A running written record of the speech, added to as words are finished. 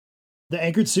The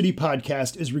Anchored City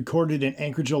podcast is recorded in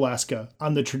Anchorage, Alaska,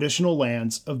 on the traditional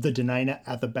lands of the Dena'ina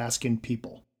Athabascan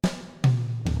people.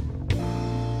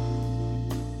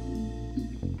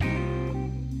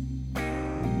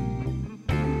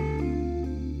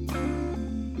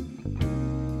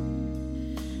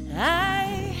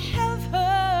 I have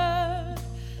heard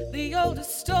the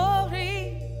oldest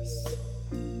stories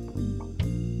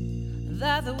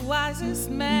that the wisest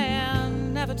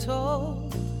man never told.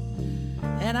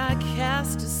 And I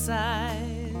cast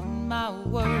aside my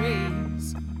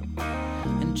worries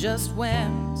and just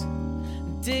went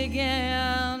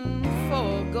digging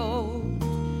for gold.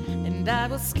 And I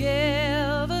will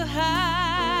scale the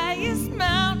highest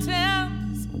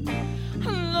mountains,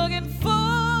 looking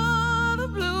for the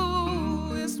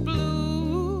bluest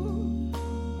blue.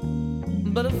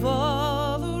 But of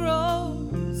all the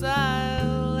roads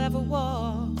I'll ever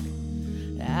walk,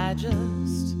 I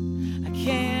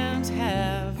can't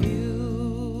have you.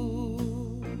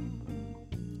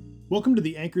 Welcome to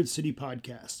the Anchored City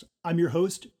podcast. I'm your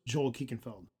host, Joel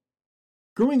Kiekenfeld.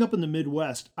 Growing up in the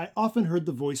Midwest, I often heard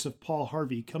the voice of Paul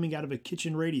Harvey coming out of a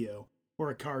kitchen radio or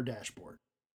a car dashboard.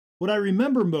 What I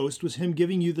remember most was him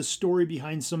giving you the story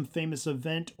behind some famous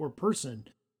event or person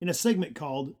in a segment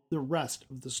called The Rest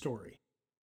of the Story.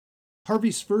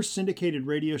 Harvey's first syndicated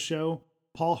radio show,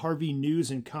 Paul Harvey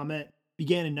News and Comment,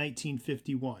 began in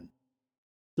 1951.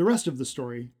 The rest of the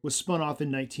story was spun off in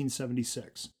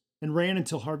 1976 and ran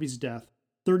until Harvey's death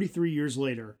 33 years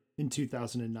later in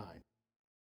 2009.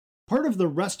 Part of the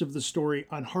rest of the story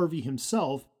on Harvey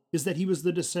himself is that he was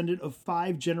the descendant of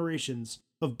 5 generations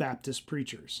of Baptist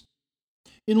preachers.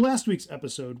 In last week's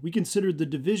episode, we considered the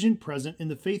division present in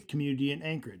the faith community in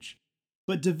Anchorage,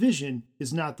 but division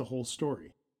is not the whole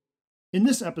story. In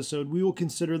this episode, we will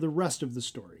consider the rest of the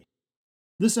story.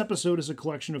 This episode is a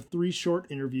collection of 3 short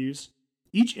interviews.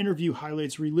 Each interview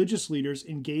highlights religious leaders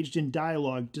engaged in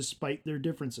dialogue despite their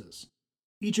differences.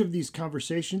 Each of these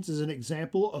conversations is an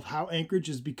example of how Anchorage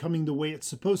is becoming the way it's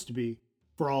supposed to be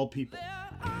for all people. There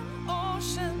are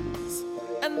oceans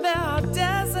and there are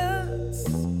deserts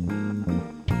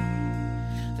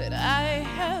that I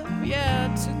have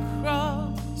yet to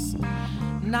cross,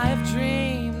 and I have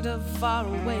dreamed of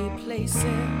faraway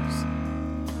places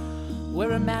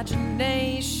where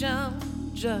imagination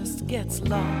just gets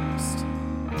lost.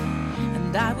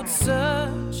 And I would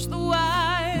search the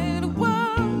wide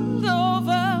world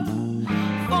over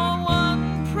for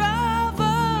one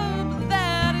proverb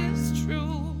that is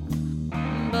true.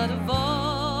 But of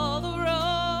all the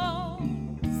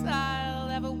roads I'll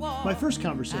ever walk, My first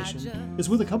conversation is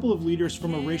with a couple of leaders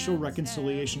from a racial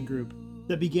reconciliation group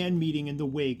that began meeting in the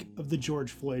wake of the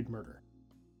George Floyd murder.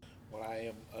 Well, I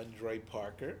am Andre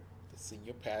Parker, the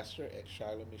senior pastor at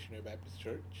Shiloh Missionary Baptist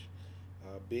Church.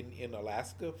 Been in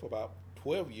Alaska for about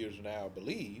 12 years now, I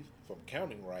believe, if I'm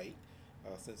counting right,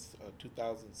 since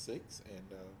 2006, and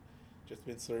just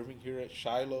been serving here at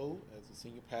Shiloh as a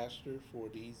senior pastor for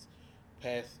these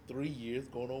past 3 years,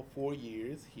 going on 4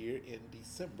 years here in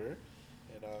December,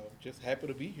 and just happy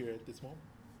to be here at this moment.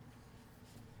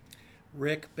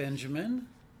 Rick Benjamin,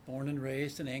 born and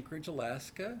raised in Anchorage,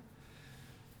 Alaska,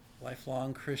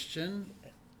 lifelong Christian,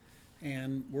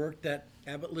 and worked at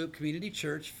Abbott Loop Community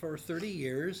Church for 30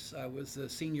 years. I was the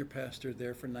senior pastor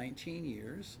there for 19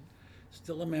 years.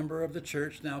 Still a member of the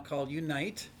church now called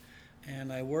Unite,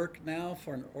 and I work now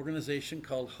for an organization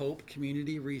called Hope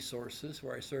Community Resources,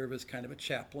 where I serve as kind of a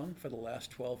chaplain for the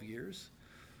last 12 years,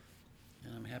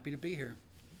 and I'm happy to be here.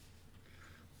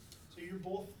 So you're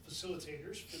both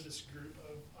facilitators for this group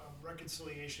of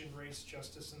reconciliation, race,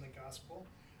 justice, and the gospel.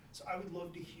 So I would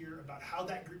love to hear about how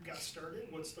that group got started.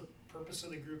 What's the purpose of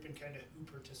the group and kind of who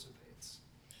participates?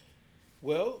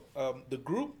 Well, the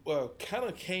group kind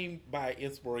of came by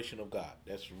inspiration of God.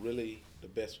 That's really the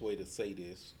best way to say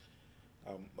this.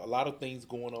 A lot of things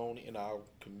going on in our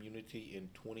community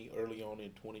early on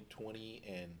in 2020,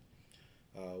 and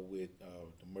with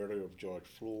the murder of George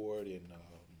Floyd and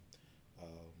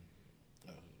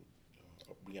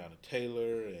Breonna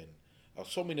Taylor and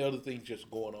so many other things just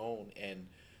going on, and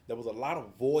there was a lot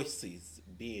of voices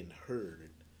being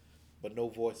heard, but no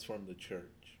voice from the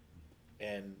church.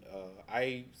 And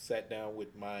I sat down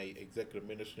with my executive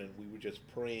minister, and we were just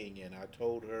praying, and I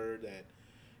told her that,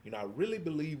 I really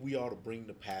believe we ought to bring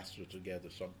the pastor together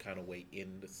some kind of way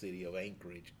in the city of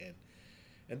Anchorage.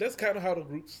 And that's kind of how the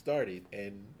group started.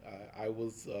 And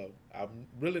I'm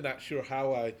really not sure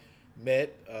how I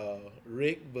met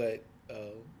Rick, but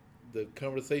the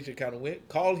conversation kind of went.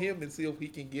 Call him and see if he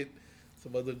can get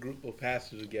some other group of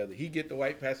pastors together. He get the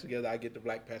white pastor together, I get the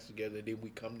black pastor together, and then we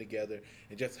come together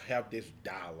and just have this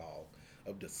dialogue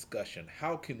of discussion.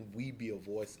 How can we be a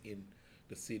voice in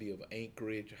the city of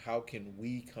Anchorage. How can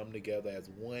we come together as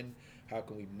one? How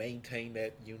can we maintain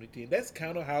that unity? And that's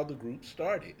kind of how the group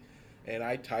started. And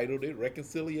I titled it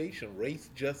Reconciliation, Race,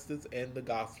 Justice, and the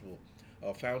Gospel.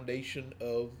 A foundation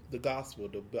of the gospel,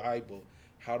 the Bible.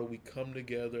 How do we come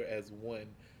together as one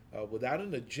without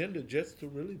an agenda, just to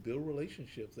really build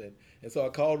relationships? And so I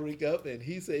called Rick up, and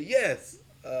he said yes,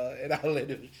 and I'll let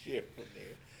him share from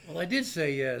there. Well, I did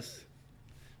say yes,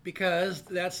 because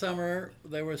that summer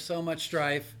there was so much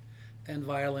strife and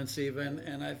violence even,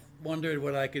 and I wondered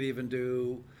what I could even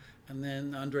do. And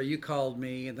then, Andre, you called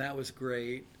me, and that was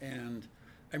great. And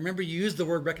I remember you used the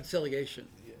word reconciliation,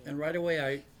 and right away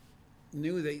I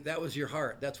knew that that was your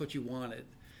heart. That's what you wanted,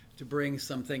 to bring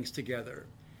some things together.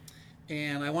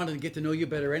 And I wanted to get to know you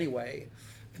better anyway.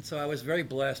 And so I was very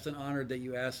blessed and honored that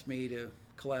you asked me to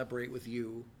collaborate with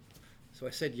you. So I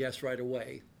said yes right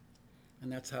away. And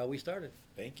that's how we started.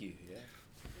 Thank you. Yeah.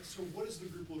 So what does the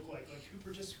group look like? Like, who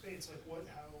participates? Like,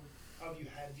 how have you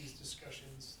had these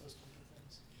discussions, those kinds of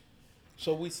things?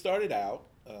 So we started out,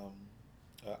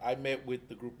 I met with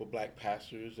the group of black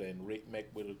pastors, and Rick met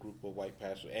with a group of white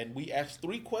pastors, and we asked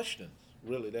 3 questions.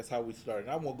 Really, that's how we started.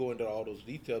 I won't go into all those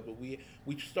details, but we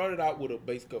started out with a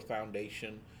basic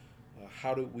foundation.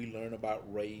 How did we learn about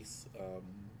race?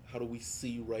 How do we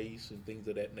see race and things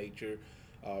of that nature?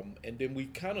 And then we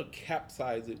kind of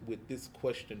capsize it with this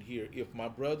question here: if my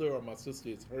brother or my sister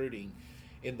is hurting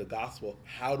in the gospel,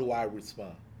 how do I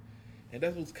respond? And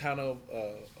that was kind of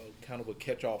a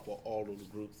catch-all for all of the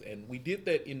groups. And we did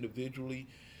that individually.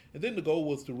 And then the goal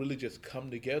was to really just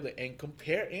come together and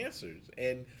compare answers.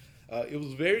 And it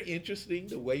was very interesting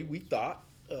the way we thought,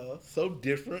 so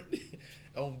different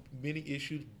on many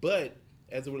issues. But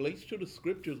as it relates to the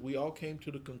scriptures, we all came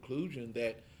to the conclusion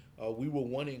that we were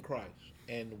one in Christ,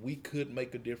 and we could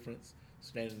make a difference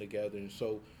standing together. And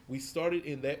so we started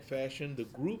in that fashion. The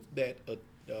group that,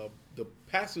 the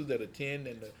pastors that attend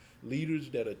and the leaders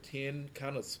that attend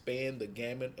kind of span the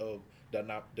gamut of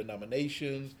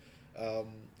denominations,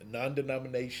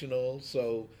 non-denominational.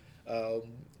 So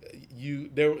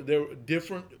there are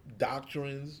different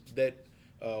doctrines that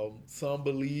some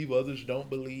believe, others don't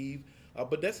believe,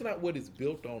 but that's not what it's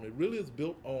built on. It really is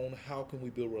built on how can we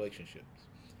build relationships.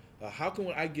 How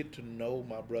can I get to know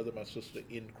my brother, my sister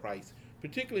in Christ,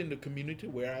 particularly in the community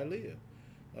where I live?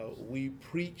 We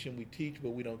preach and we teach,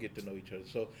 but we don't get to know each other.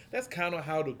 So that's kind of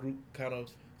how the group kind of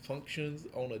functions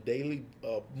on a daily,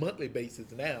 monthly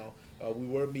basis now. We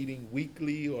were meeting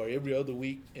weekly or every other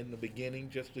week in the beginning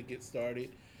just to get started,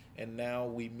 and now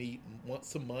we meet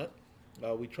once a month.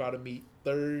 We try to meet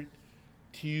third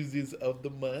Tuesdays of the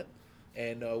month,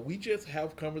 and we just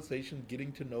have conversations,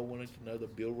 getting to know one another,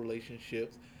 build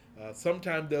relationships.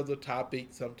 Sometimes there's a topic,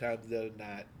 sometimes there's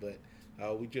not, but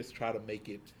we just try to make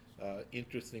it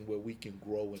interesting where we can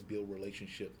grow and build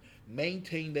relationships,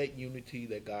 maintain that unity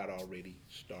that God already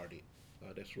started.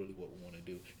 That's really what we want to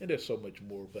do. And there's so much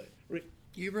more, but Rick?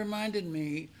 You reminded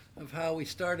me of how we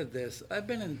started this. I've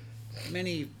been in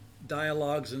many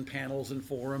dialogues and panels and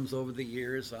forums over the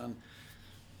years on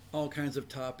all kinds of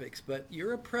topics, but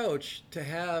your approach to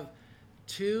have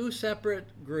 2 separate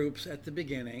groups at the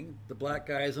beginning, the black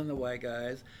guys and the white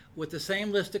guys, with the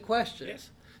same list of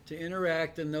questions, to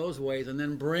interact in those ways, and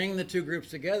then bring the 2 groups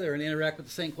together and interact with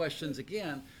the same questions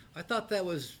again, I thought that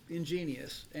was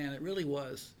ingenious, and it really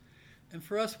was. And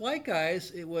for us white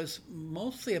guys, it was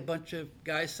mostly a bunch of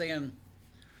guys saying,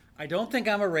 I don't think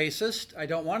I'm a racist, I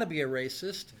don't want to be a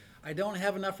racist, I don't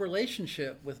have enough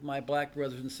relationship with my black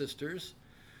brothers and sisters,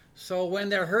 so when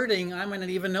they're hurting, I'm going to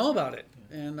even know about it.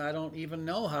 And I don't even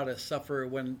know how to suffer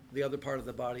when the other part of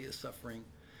the body is suffering.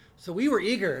 So we were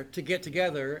eager to get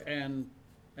together and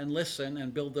listen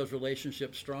and build those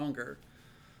relationships stronger.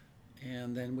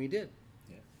 And then we did.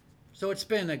 Yeah. So it's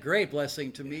been a great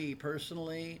blessing to me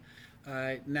personally.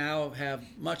 I now have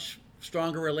much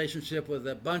stronger relationship with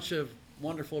a bunch of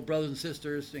wonderful brothers and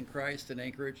sisters in Christ in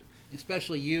Anchorage,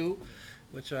 especially you,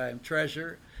 which I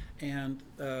treasure. And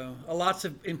lots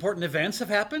of important events have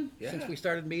happened since we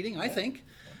started meeting, I think.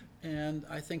 And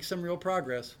I think some real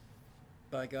progress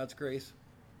by God's grace.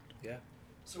 Yeah.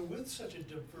 So with such a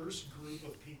diverse group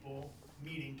of people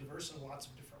meeting, diverse in lots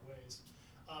of different ways,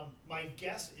 my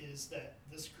guess is that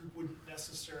this group wouldn't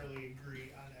necessarily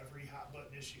agree on every hot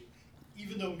button issue,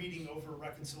 even though meeting over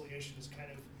reconciliation has kind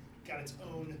of got its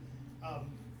own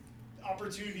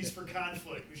opportunities for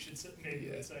conflict, we should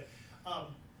maybe say.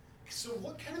 So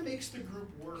what kind of makes the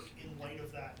group work in light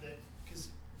of that? Because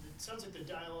it sounds like the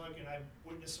dialogue, and I've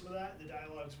witnessed some of that, the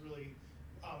dialogue's really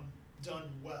done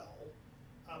well,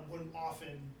 when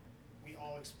often we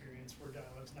all experience where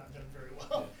dialogue's not done very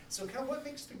well. So kind of what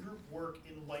makes the group work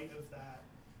in light of that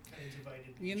kind a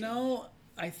divided You church? know,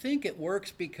 I think it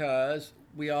works because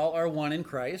we all are one in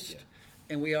Christ,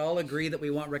 and we all agree that we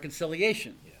want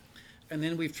reconciliation. Yeah. And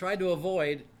then we've tried to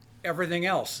avoid everything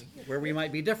else where we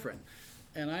might be different.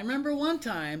 And I remember one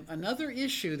time another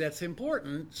issue that's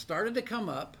important started to come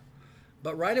up,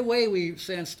 but right away we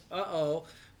sensed,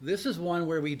 this is one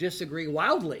where we disagree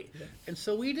wildly. Yeah. And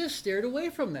so we just steered away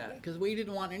from that because we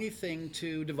didn't want anything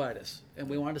to divide us, and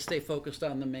we wanted to stay focused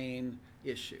on the main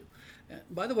issue.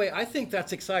 By the way, I think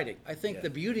that's exciting. I think the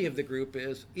beauty of the group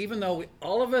is, even though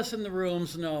all of us in the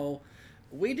rooms know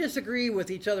we disagree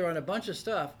with each other on a bunch of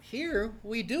stuff, here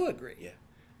we do agree. Yeah.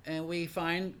 And we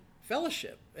find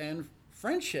fellowship and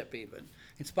friendship even,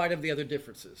 in spite of the other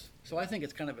differences. So I think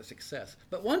it's kind of a success.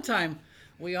 But one time,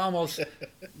 we almost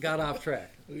got off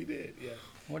track. We did, yeah.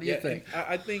 What do you think?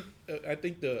 I think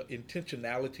the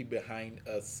intentionality behind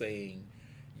us saying,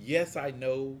 yes, I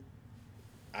know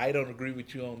I don't agree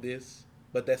with you on this,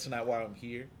 but that's not why I'm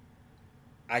here.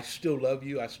 I still love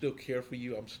you. I still care for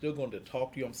you. I'm still going to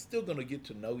talk to you. I'm still going to get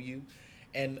to know you.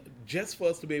 And just for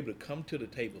us to be able to come to the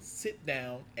table, sit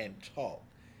down and talk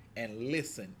and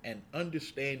listen and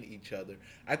understand each other,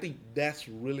 I think that's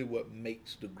really what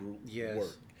makes the group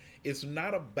work. It's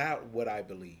not about what I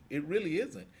believe. It really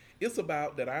isn't. It's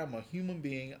about that I'm a human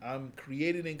being. I'm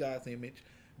created in God's image.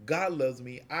 God loves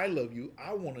me. I love you.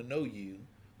 I want to know you.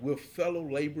 We're fellow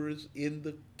laborers in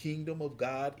the kingdom of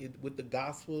God with the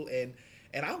gospel, and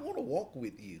I want to walk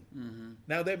with you. Mm-hmm.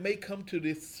 Now, that may come to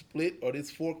this split or this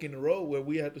fork in the road where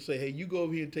we have to say, hey, you go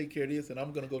over here and take care of this, and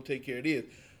I'm going to go take care of this.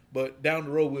 But down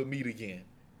the road, we'll meet again.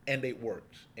 And it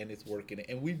works, and it's working.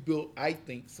 And we've built, I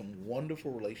think, some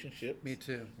wonderful relationships. Me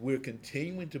too. We're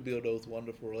continuing to build those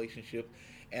wonderful relationships.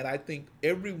 And I think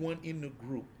everyone in the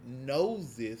group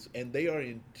knows this, and they are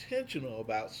intentional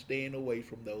about staying away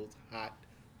from those hot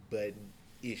button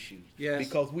issues. Yes.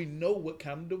 Because we know what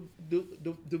kind of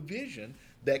division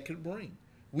that could bring.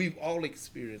 We've all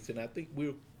experienced it, and I think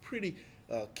we're pretty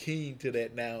keen to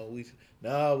that now. We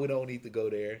don't need to go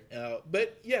there.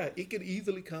 But yeah, it could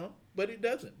easily come, but it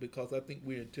doesn't, because I think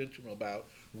we're intentional about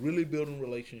really building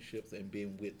relationships and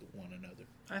being with one another.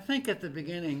 I think at the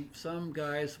beginning, some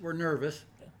guys were nervous.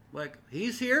 Like,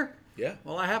 he's here? Yeah.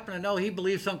 Well, I happen to know he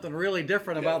believes something really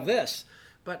different about this.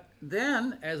 But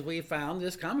then, as we found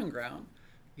this common ground,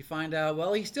 you find out,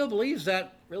 well, he still believes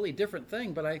that really different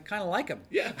thing, but I kind of like him.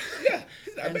 Yeah.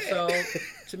 He's not And bad. so,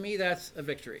 to me, that's a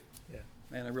victory. Yeah.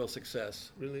 And a real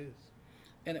success. It really is.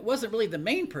 And it wasn't really the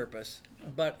main purpose,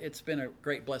 but it's been a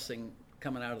great blessing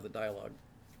coming out of the dialogue.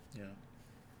 Yeah.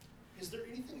 Is there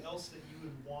anything else that you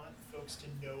would want folks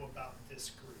to know about this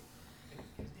group?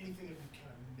 Like, anything that we kind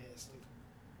of missed?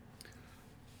 Like,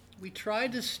 We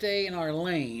tried to stay in our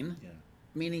lane, Yeah.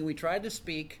 meaning we tried to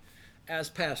speak as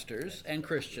pastors and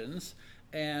Christians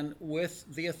and with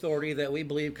the authority that we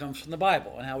believe comes from the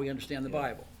Bible and how we understand the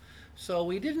Bible. So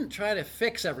we didn't try to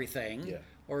fix everything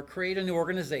or create a new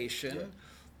organization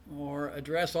or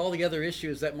address all the other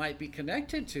issues that might be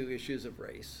connected to issues of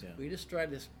race. We just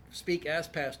tried to speak as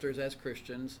pastors, as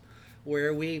Christians,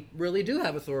 where we really do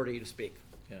have authority to speak.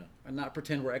 And not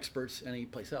pretend we're experts any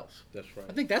place else. That's right.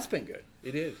 I think that's been good.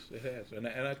 It is. It has. And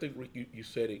I think you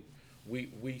said it.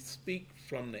 We speak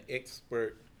from the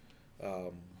expert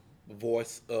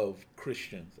voice of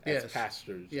Christians as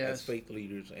pastors, as faith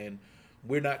leaders, and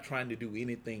we're not trying to do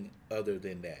anything other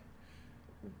than that.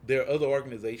 There are other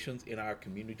organizations in our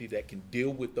community that can deal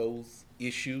with those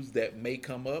issues that may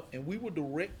come up, and we will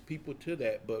direct people to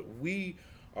that, but we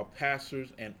are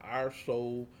pastors, and our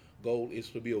sole goal is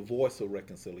to be a voice of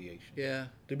reconciliation,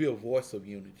 to be a voice of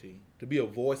unity, to be a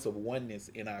voice of oneness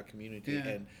in our community.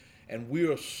 And we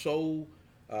are so,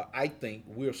 I think,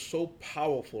 we're so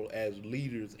powerful as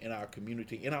leaders in our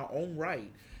community, in our own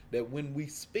right, that when we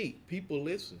speak, people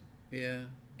listen.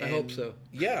 I hope so.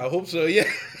 Yeah, I hope so, yeah.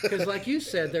 Because like you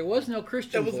said, there was no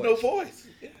Christian voice. voice. There was no voice.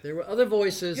 There were other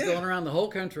voices going around the whole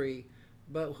country,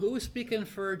 but who was speaking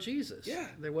for Jesus?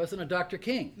 There wasn't a Dr.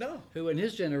 King, who in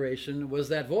his generation was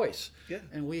that voice.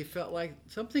 And we felt like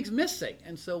something's missing.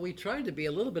 And so we tried to be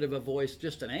a little bit of a voice,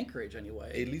 just an Anchorage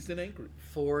anyway. At least an Anchorage.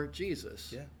 For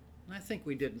Jesus. And I think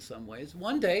we did in some ways.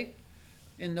 One day,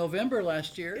 in November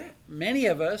last year, many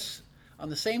of us on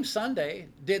the same Sunday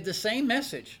did the same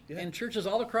message in churches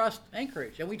all across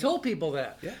Anchorage. And we told people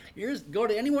that. Go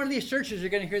to any one of these churches, you're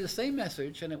going to hear the same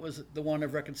message, and it was the one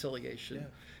of reconciliation.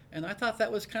 And I thought that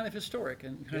was kind of historic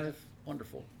and kind of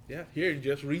wonderful. Here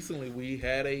just recently we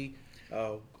had a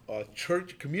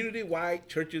church, community-wide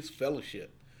churches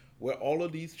fellowship, where all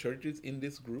of these churches in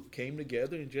this group came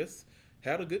together and just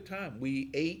had a good time. We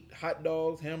ate hot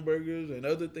dogs, hamburgers, and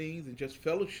other things, and just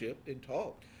fellowshiped and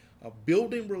talked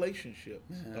building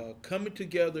relationships, coming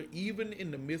together even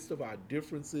in the midst of our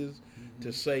differences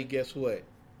to say, guess what?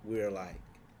 We're alike.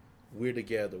 We're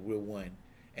together. We're one.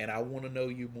 And I want to know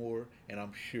you more, and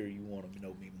I'm sure you want to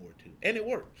know me more too. And it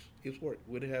works. It's worked.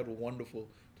 We've had a wonderful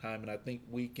time, and I think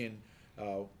we can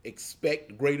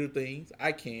expect greater things.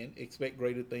 I can expect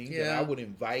greater things, and I would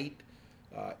invite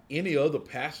any other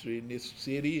pastor in this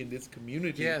city, in this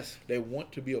community, that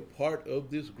want to be a part of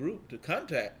this group to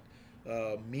contact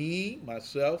me,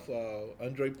 myself,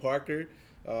 Andre Parker,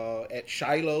 at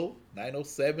Shiloh,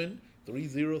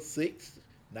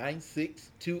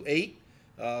 907-306-9628.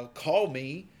 Call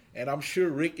me, and I'm sure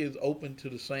Rick is open to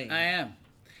the same. I am.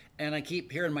 And I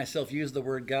keep hearing myself use the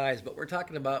word guys, but we're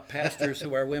talking about pastors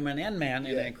who are women and men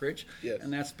in Anchorage,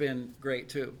 and that's been great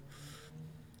too.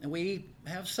 And we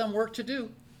have some work to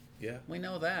do. Yeah. We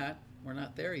know that. We're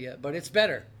not there yet, but it's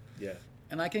better. Yeah.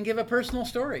 And I can give a personal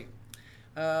story.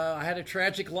 I had a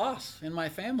tragic loss in my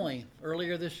family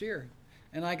earlier this year,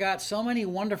 and I got so many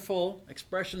wonderful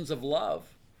expressions of love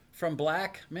from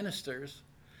Black ministers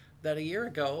that a year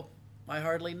ago I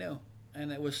hardly knew. And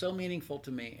it was so meaningful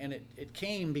to me, and it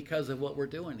came because of what we're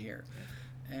doing here.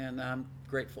 And I'm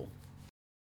grateful.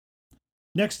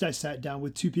 Next, I sat down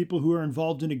with two people who are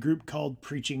involved in a group called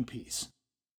Preaching Peace.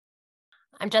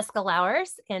 I'm Jessica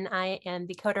Lowers, and I am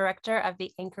the co-director of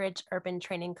the Anchorage Urban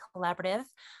Training Collaborative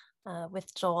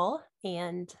with Joel.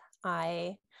 And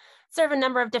I serve a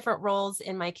number of different roles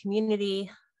in my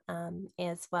community,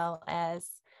 as well as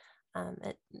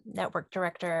a network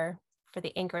director for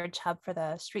the Anchorage Hub for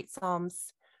the Street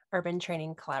Psalms Urban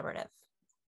Training Collaborative.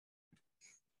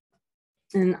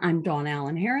 And I'm Dawn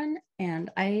Allen Heron, and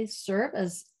I serve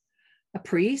as a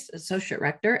priest, associate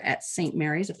rector at St.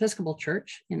 Mary's Episcopal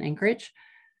Church in Anchorage.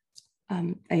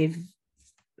 I've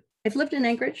lived in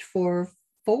Anchorage for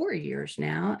 4 years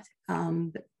now.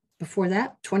 But before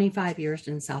that, 25 years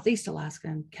in Southeast Alaska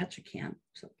and Ketchikan.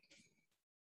 So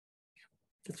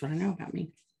that's what I know about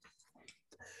me.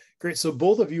 Great. So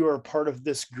both of you are a part of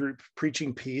this group,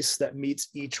 Preaching Peace, that meets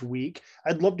each week.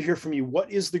 I'd love to hear from you.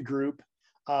 What is the group?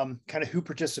 Kind of who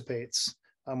participates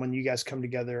when you guys come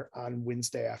together on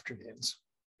Wednesday afternoons?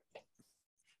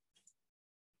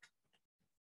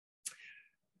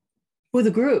 Well, the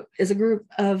group is a group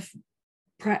of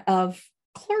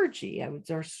clergy, or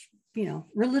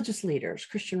religious leaders,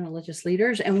 Christian religious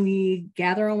leaders, and we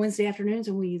gather on Wednesday afternoons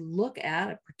and we look at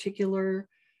a particular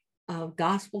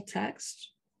gospel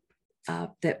text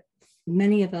that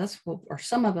many of us will, or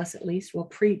some of us at least, will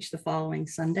preach the following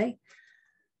Sunday,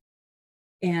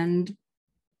 and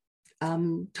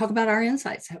talk about our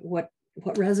insights, what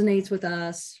resonates with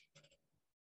us,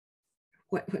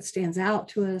 what stands out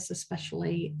to us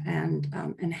especially, and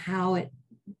how it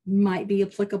might be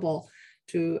applicable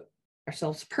to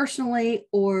ourselves personally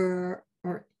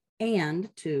and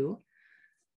to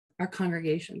our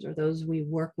congregations or those we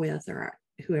work with or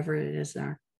whoever it is in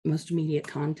our most immediate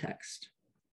context.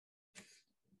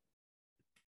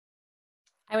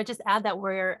 I would just add that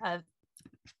we're a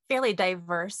fairly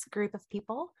diverse group of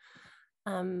people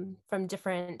from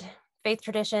different faith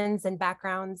traditions and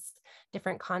backgrounds,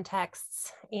 different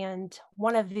contexts. And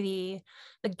one of the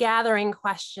gathering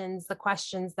questions, the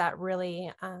questions that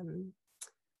really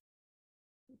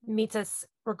meets us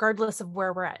regardless of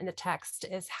where we're at in the text,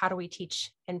 is how do we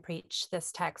teach and preach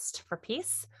this text for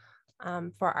peace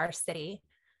for our city?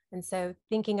 And so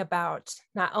thinking about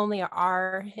not only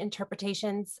our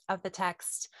interpretations of the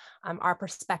text, our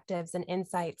perspectives and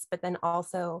insights, but then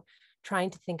also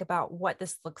trying to think about what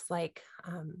this looks like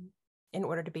in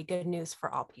order to be good news for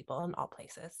all people in all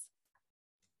places.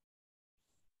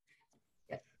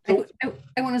 I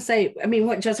want to say,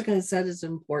 what Jessica has said is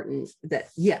important, that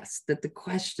yes, that the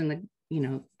question,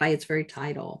 by its very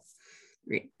title,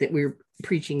 that we're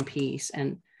preaching peace.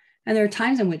 And there are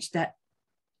times in which that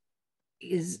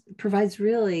provides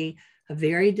really a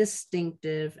very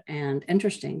distinctive and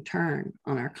interesting turn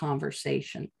on our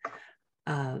conversation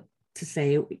to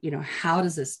say, how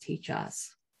does this teach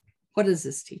us? What does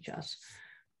this teach us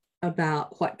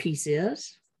about what peace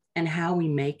is and how we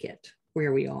make it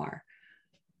where we are,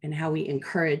 and how we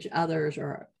encourage others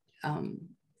or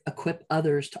equip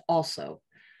others to also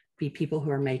be people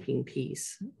who are making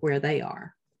peace where they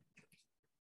are.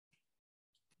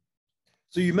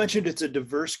 So you mentioned it's a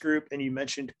diverse group and you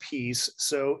mentioned peace.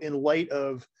 So in light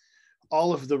of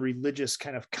all of the religious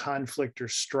kind of conflict or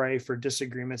strife or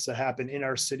disagreements that happen in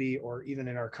our city or even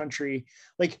in our country,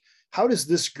 how does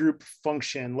this group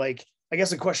function? I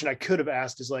guess a question I could have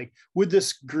asked is would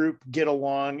this group get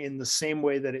along in the same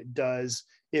way that it does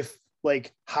if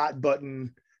hot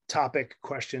button topic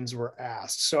questions were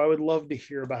asked. So I would love to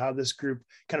hear about how this group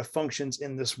kind of functions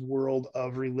in this world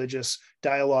of religious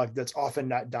dialogue that's often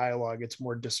not dialogue, it's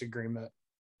more disagreement.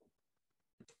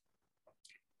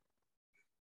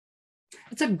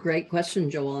 It's a great question,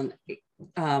 Joel. And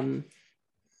I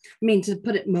mean, to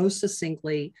put it most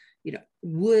succinctly,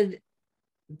 would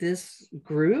this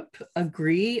group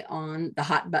agree on the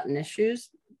hot button issues?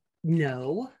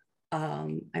 No,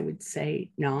 I would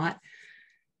say not.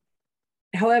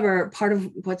 However, part of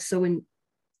what's so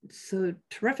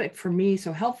terrific for me,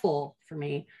 so helpful for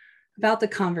me about the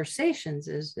conversations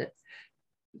is that,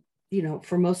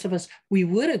 for most of us, we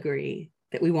would agree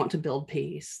that we want to build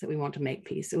peace, that we want to make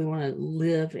peace, that we want to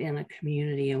live in a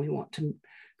community, and we want to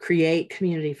create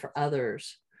community for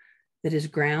others that is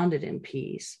grounded in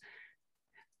peace.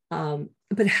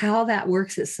 But how that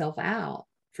works itself out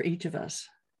for each of us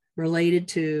related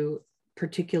to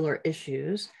particular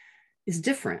issues is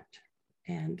different.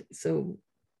 And so,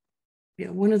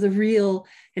 one of the real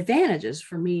advantages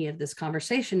for me of this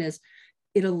conversation is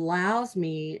it allows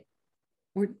me,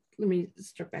 or let me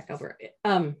start back over.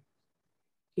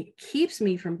 It keeps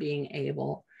me from being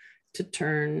able to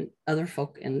turn other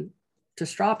folk into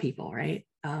straw people, right?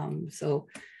 So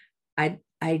I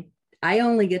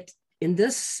only get, in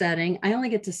this setting, I only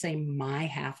get to say my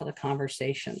half of the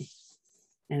conversation.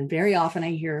 And very often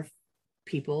I hear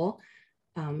people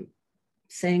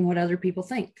saying what other people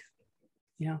think,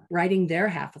 writing their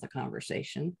half of the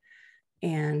conversation.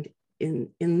 And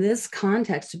in this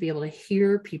context, to be able to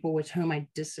hear people with whom I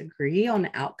disagree on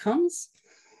outcomes,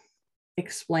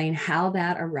 explain how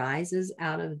that arises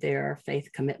out of their faith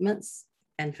commitments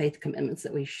and faith commitments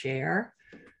that we share,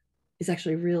 is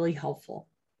actually really helpful.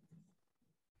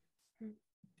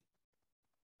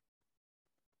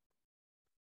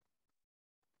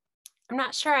 I'm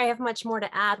not sure I have much more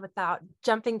to add without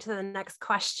jumping to the next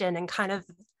question and kind of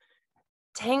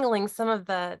tangling some of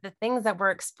the things that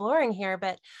we're exploring here,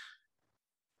 but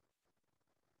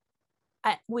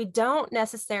we don't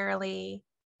necessarily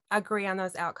agree on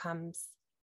those outcomes.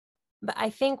 But I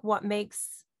think what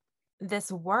makes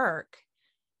this work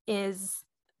is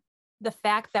the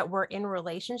fact that we're in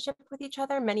relationship with each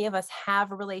other. Many of us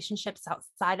have relationships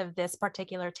outside of this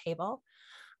particular table.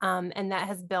 And that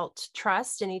has built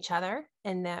trust in each other,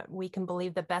 and that we can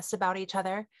believe the best about each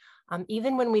other,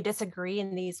 even when we disagree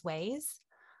in these ways.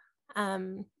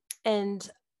 And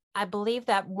I believe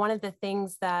that one of the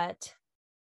things that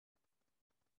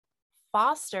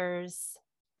fosters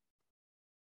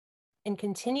and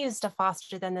continues to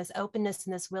foster then this openness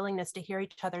and this willingness to hear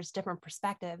each other's different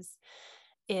perspectives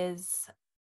is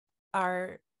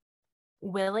our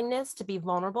willingness to be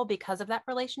vulnerable because of that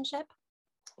relationship,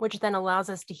 which then allows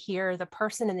us to hear the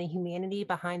person and the humanity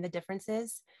behind the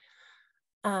differences.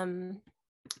 And,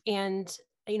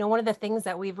 one of the things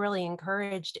that we've really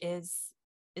encouraged is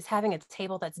having a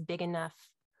table that's big enough,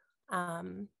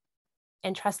 and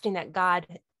trusting that God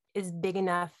is big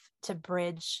enough to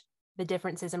bridge the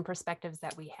differences and perspectives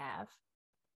that we have.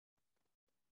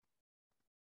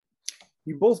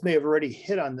 You both may have already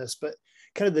hit on this, but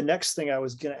kind of the next thing I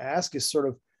was going to ask is sort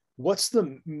of, what's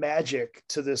the magic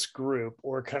to this group,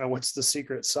 or kind of what's the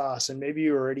secret sauce? And maybe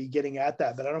you're already getting at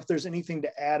that, but I don't know if there's anything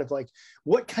to add of like,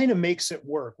 what kind of makes it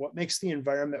work? What makes the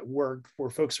environment work where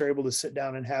folks are able to sit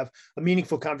down and have a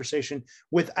meaningful conversation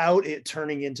without it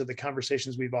turning into the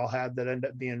conversations we've all had that end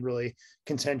up being really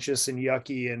contentious and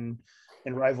yucky and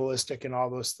rivalistic and all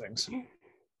those things?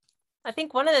 I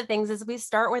think one of the things is we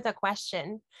start with a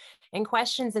question, and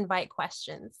questions invite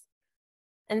questions.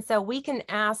 And so we can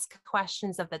ask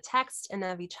questions of the text and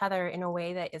of each other in a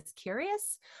way that is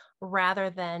curious, rather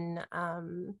than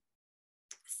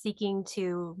seeking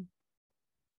to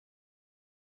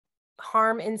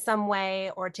harm in some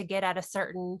way or to get at a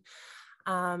certain,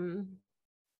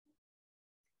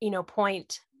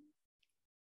 point.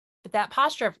 But that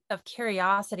posture of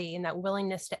curiosity and that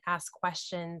willingness to ask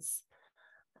questions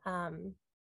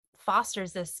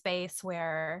fosters this space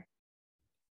where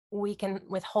we can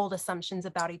withhold assumptions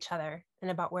about each other and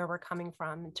about where we're coming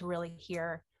from, and to really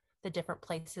hear the different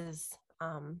places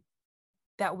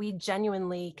that we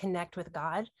genuinely connect with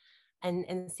God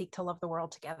and seek to love the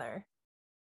world together.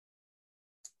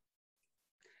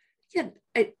 Yeah,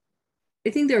 I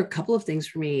think there are a couple of things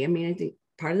for me. I mean, I think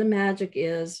part of the magic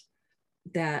is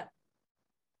that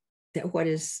the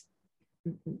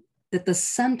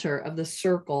center of the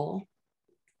circle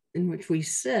in which we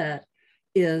sit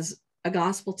is a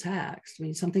gospel text. I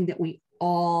mean, something that we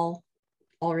all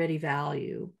already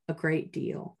value a great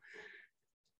deal,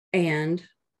 and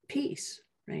peace,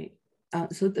 right?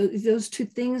 So those two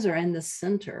things are in the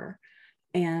center.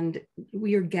 And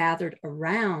we are gathered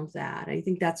around that. I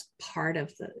think that's part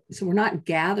of so we're not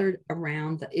gathered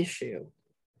around the issue,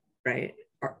 right?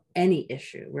 Or any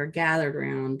issue. We're gathered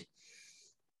around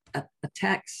a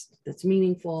text that's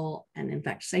meaningful and in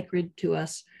fact sacred to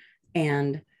us,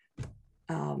 and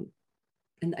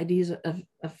ideas of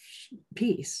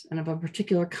peace, and of a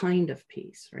particular kind of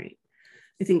peace, right?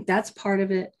 I think that's part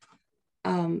of it.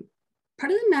 Part of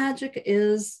the magic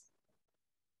is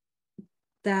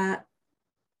that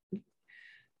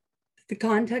the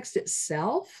context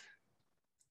itself,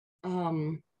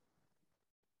 and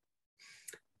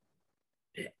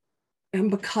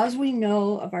because we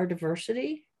know of our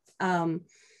diversity, well,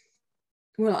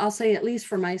 I'll say at least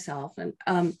for myself, and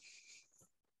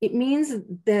it means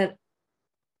that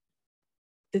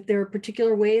there are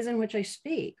particular ways in which I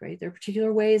speak, right? There are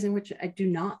particular ways in which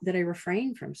that I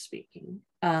refrain from speaking.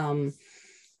 As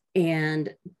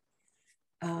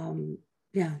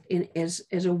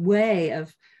a way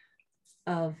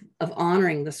of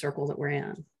honoring the circle that we're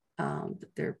in.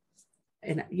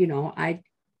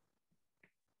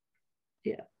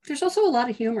 There's also a lot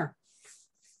of humor.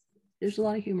 There's a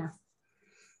lot of humor.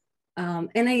 And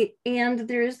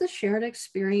there is the shared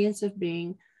experience of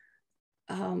being,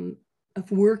 of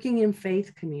working in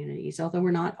faith communities, although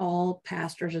we're not all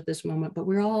pastors at this moment, but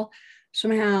we're all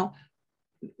somehow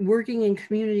working in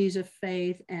communities of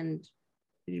faith and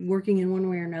working in one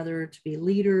way or another to be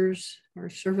leaders or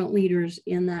servant leaders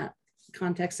in that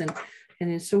context.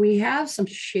 And so we have some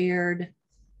shared,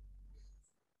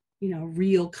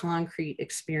 real concrete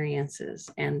experiences,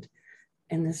 and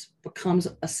this becomes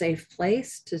a safe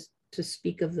place to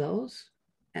speak of those.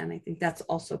 And I think that's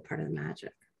also part of the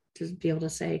magic, to be able to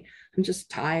say, I'm just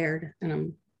tired, and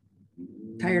I'm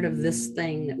tired of this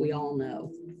thing that we all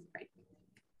know, right?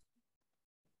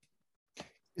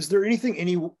 Is there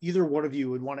anything either one of you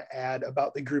would want to add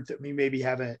about the group that we maybe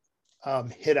haven't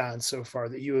hit on so far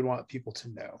that you would want people to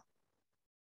know?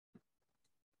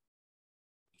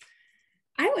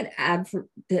 I would add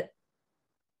that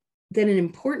an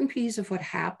important piece of what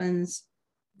happens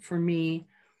for me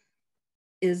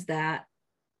is that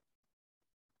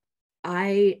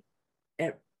I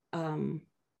am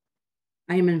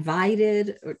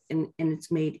invited, and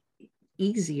it's made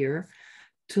easier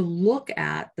to look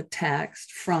at the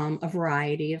text from a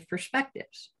variety of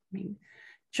perspectives. I mean,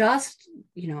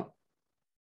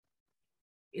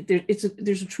 there's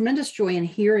a tremendous joy in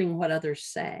hearing what others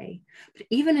say, but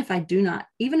even if they do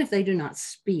not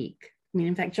speak, I mean,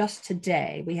 in fact, just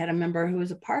today we had a member who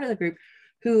was a part of the group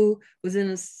who was in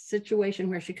a situation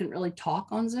where she couldn't really talk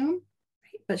on Zoom,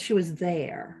 but she was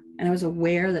there, and I was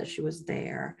aware that she was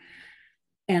there.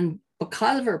 And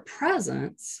because of her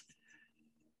presence,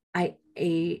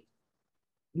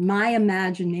 my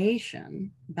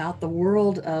imagination about the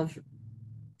world of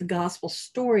the gospel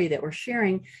story that we're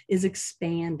sharing is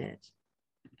expanded.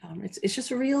 It's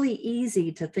just really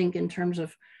easy to think in terms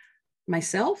of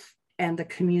myself and the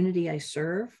community I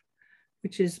serve,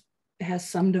 which has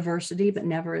some diversity, but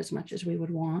never as much as we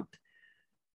would want.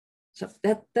 So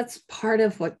that's part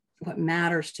of what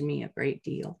matters to me a great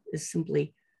deal, is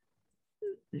simply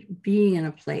being in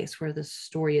a place where the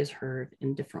story is heard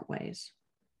in different ways.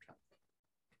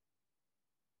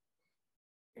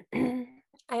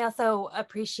 I also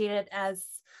appreciate it as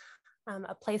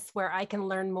a place where I can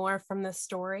learn more from the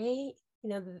story.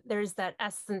 There's that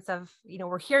essence of,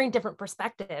 we're hearing different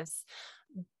perspectives,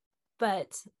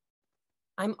 but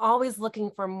I'm always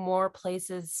looking for more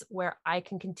places where I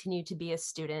can continue to be a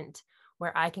student,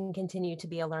 where I can continue to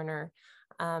be a learner.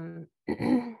 And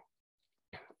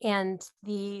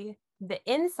the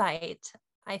insight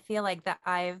I feel like that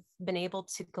I've been able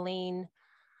to glean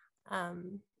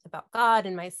about God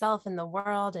and myself and the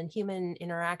world and human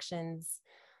interactions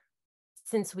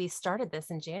since we started this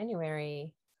in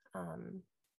January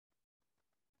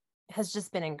has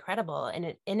just been incredible.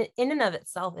 And in and of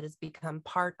itself, it has become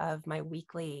part of my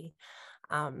weekly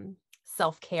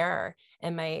self-care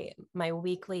and my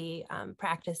weekly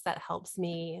practice that helps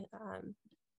me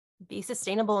be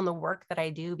sustainable in the work that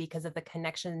I do, because of the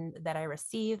connection that I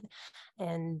receive,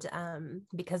 and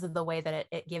because of the way that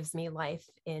it gives me life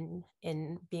in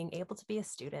being able to be a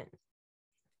student.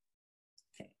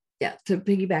 Yeah, to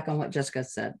piggyback on what Jessica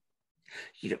said,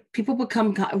 people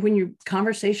become, when you're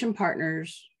conversation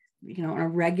partners, on a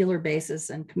regular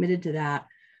basis and committed to that,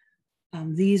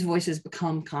 these voices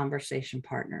become conversation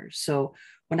partners. So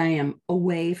when I am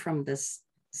away from this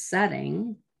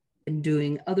setting and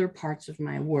doing other parts of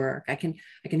my work, I can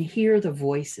hear the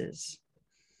voices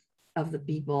of the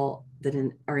people that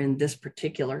are in this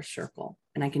particular circle,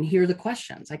 and I can hear the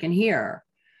questions. I can hear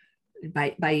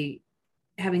by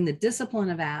having the discipline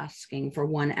of asking for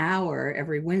 1 hour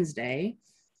every Wednesday,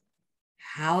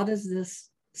 how does this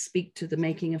speak to the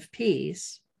making of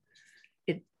peace?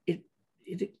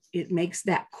 It makes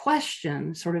that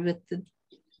question sort of at the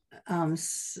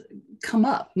come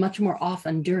up much more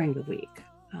often during the week.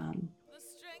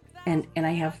 And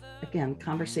I have, again,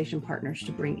 conversation partners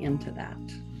to bring into that.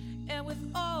 And with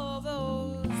all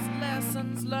those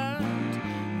lessons learned,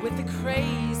 with the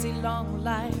crazy long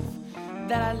life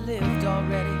that I lived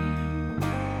already,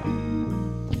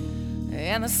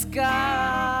 and the scars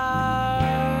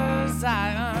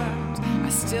I earned, I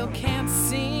still can't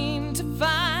seem to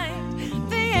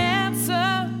find the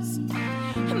answers.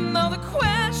 And though the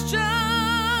questions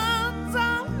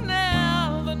I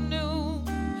never knew,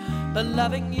 but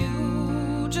loving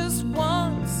you just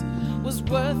once was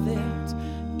worth it,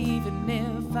 even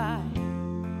if I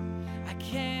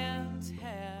can't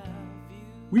have you.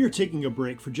 We are taking a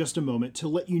break for just a moment to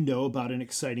let you know about an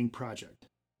exciting project.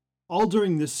 All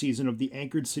during this season of the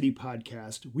Anchored City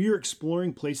podcast, we are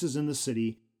exploring places in the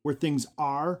city where things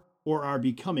are or are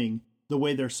becoming the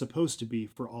way they're supposed to be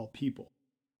for all people.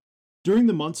 During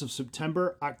the months of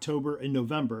September, October, and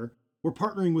November, we're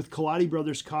partnering with Kaladi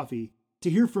Brothers Coffee to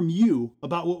hear from you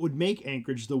about what would make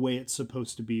Anchorage the way it's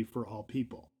supposed to be for all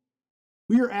people.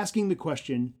 We are asking the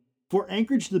question, for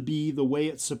Anchorage to be the way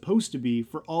it's supposed to be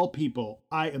for all people,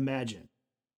 I imagine.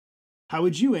 How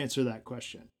would you answer that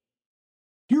question?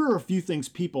 Here are a few things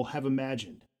people have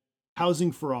imagined.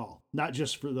 Housing for all, not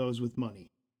just for those with money.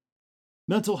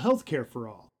 Mental health care for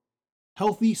all.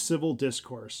 Healthy civil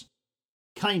discourse.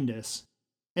 Kindness,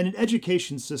 and an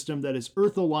education system that is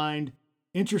earth-aligned,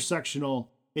 intersectional,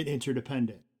 and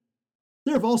interdependent.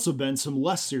 There have also been some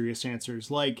less serious answers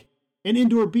like an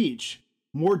indoor beach,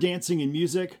 more dancing and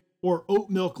music, or oat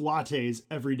milk lattes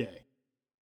every day.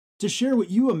 To share what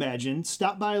you imagine,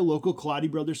 stop by a local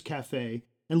Kaladi Brothers Cafe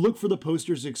and look for the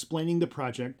posters explaining the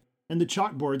project and the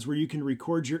chalkboards where you can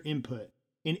record your input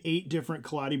in 8 different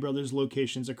Kaladi Brothers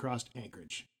locations across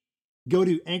Anchorage. Go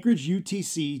to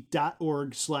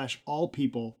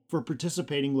anchorageutc.org/allpeople for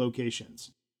participating locations.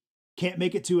 Can't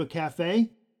make it to a cafe?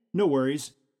 No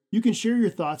worries. You can share your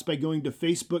thoughts by going to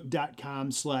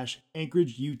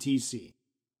facebook.com/anchorageutc.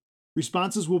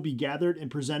 Responses will be gathered and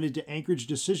presented to Anchorage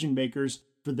decision makers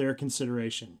for their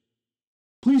consideration.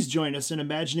 Please join us in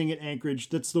imagining an Anchorage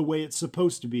that's the way it's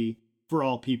supposed to be for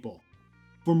all people.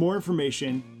 For more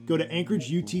information, go to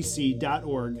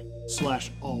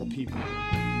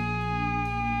anchorageutc.org/allpeople.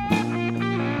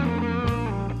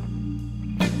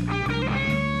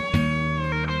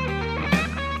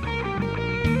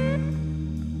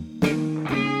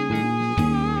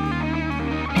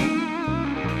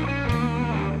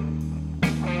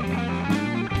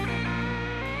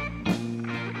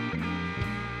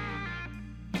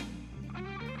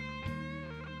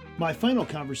 My final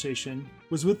conversation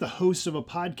was with the host of a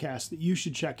podcast that you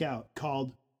should check out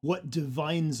called What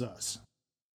Divines Us.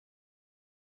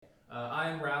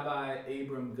 I'm Rabbi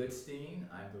Abram Goodstein.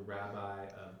 I'm the rabbi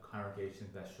of Congregation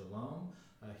Beth Shalom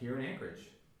here in Anchorage.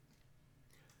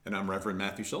 And I'm Reverend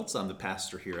Matthew Schultz. I'm the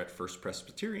pastor here at First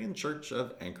Presbyterian Church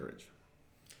of Anchorage.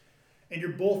 And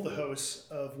you're both the hosts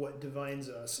of What Divines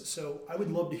Us. So I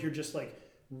would love to hear just like,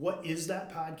 what is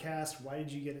that podcast? Why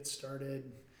did you get it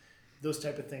started? Those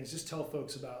type of things. Just tell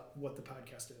folks about what the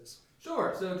podcast is.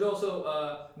 Sure. So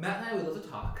Joel, Matt and I, we love to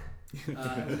talk.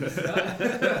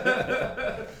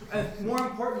 And more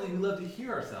importantly, we love to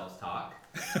hear ourselves talk.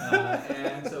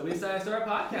 And so we decided to start a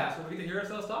podcast where we get to hear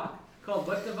ourselves talk called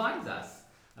What Divines Us.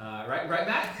 Right,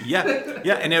 Matt?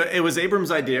 Yeah, and it was Abram's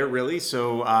idea, really.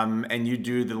 So, and you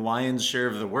do the lion's share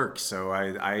of the work. So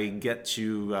I get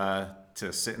to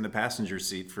sit in the passenger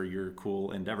seat for your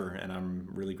cool endeavor, and I'm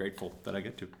really grateful that I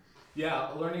get to. Yeah,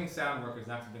 learning sound work is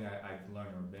not something I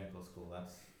learned in rabbinical school.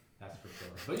 That's for sure.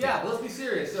 But yeah, let's be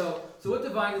serious. So what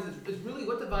Divines is really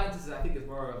what Divines is. I think is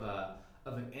more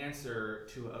of an answer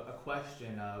to a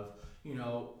question of, you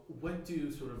know, what do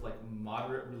sort of like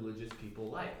moderate religious people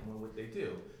like, and what would they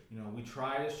do? You know, we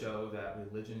try to show that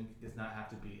religion does not have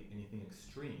to be anything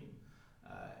extreme,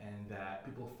 and that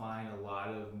people find a lot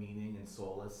of meaning and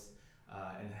solace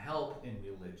and help in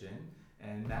religion.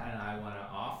 And Matt and I want to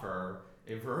offer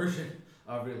a version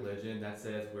of religion that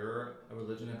says we're a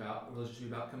religion should be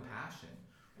about compassion.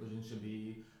 Religion should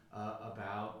be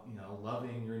about, you know,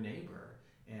 loving your neighbor,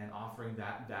 and offering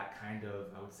that kind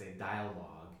of, I would say,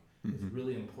 dialogue is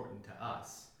really important to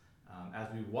us. As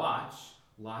we watch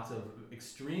lots of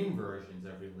extreme versions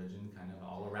of religion kind of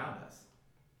all around us.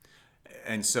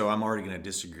 And so I'm already going to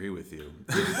disagree with you.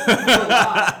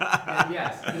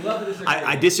 Yes, we love to disagree.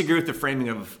 I disagree with the framing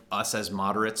of us as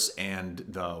moderates and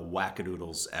the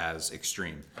wackadoodles as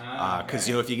extreme. Because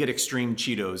if you get extreme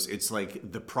Cheetos, it's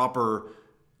like the proper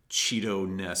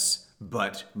Cheeto-ness,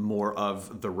 but more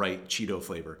of the right Cheeto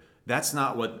flavor. That's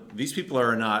not what these people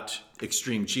are. Not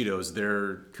extreme Cheetos.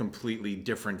 They're completely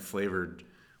different flavored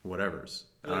whatevers.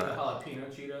 Like the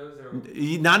jalapeno Cheetos, or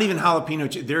Not even jalapeno.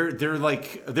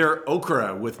 They're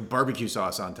okra with barbecue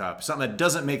sauce on top. Something that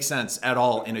doesn't make sense at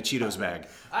all in a Cheetos bag.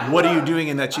 What are you doing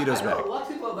in that Cheetos I know bag? a lot of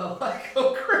people that like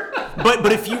okra.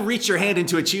 But if you reach your hand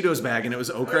into a Cheetos bag and it was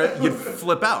okra, you'd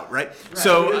flip out, right?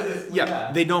 So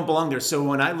they don't belong there. So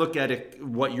when I look at it,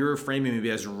 what you're framing maybe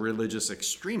as religious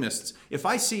extremists, if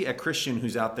I see a Christian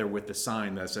who's out there with the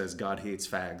sign that says God hates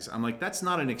fags, I'm like, that's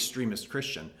not an extremist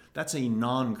Christian. That's a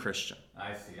non-Christian.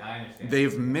 I see. I understand.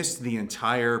 They've missed the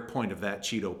entire point of that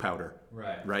Cheeto powder.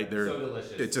 Right. They're, so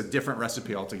delicious. It's a different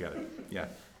recipe altogether. Yeah.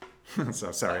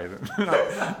 So sorry.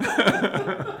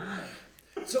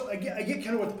 So I get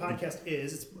kind of what the podcast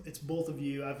is. It's both of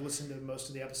you. I've listened to most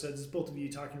of the episodes. It's both of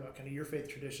you talking about kind of your faith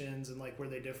traditions and like where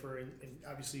they differ. And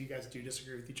obviously you guys do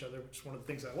disagree with each other, which is one of the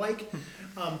things I like.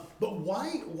 But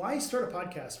why start a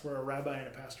podcast where a rabbi and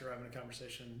a pastor are having a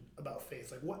conversation about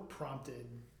faith? Like what prompted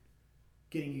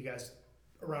getting you guys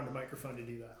around a microphone to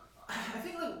do that?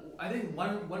 I think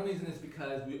one reason is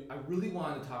because I really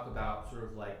wanted to talk about sort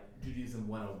of like Judaism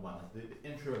 101, like the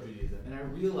intro of Judaism, and I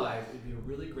realized it would be a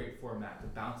really great format to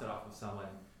bounce it off of someone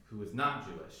who is not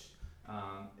Jewish,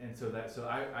 and so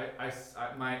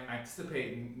I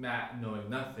anticipate Matt knowing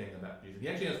nothing about Judaism. He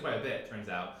actually knows quite a bit, turns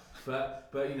out, but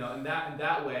in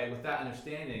that way, with that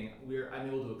understanding, I'm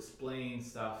able to explain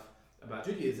stuff about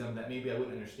Judaism that maybe I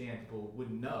wouldn't understand, people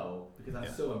wouldn't know because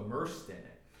I'm so immersed in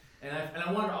it. And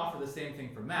I wanted to offer the same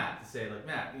thing for Matt, to say, like,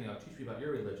 Matt, teach me about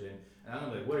your religion. And I'm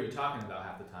going to be like, what are you talking about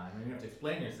half the time? And you have to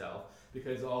explain yourself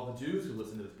because all the Jews who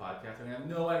listen to this podcast are going to have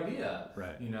no idea.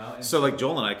 Right. And so like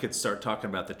Joel and I could start talking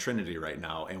about the Trinity right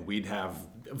now, and we'd have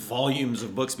volumes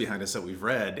of books behind us that we've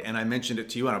read. And I mentioned it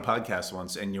to you on a podcast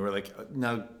once, and you were like,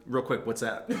 now, real quick, what's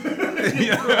that? Give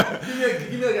me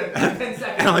like a 10-second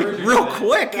And I'm like, real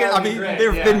quick?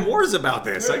 There have been wars about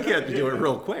this. I can't do it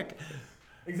real quick.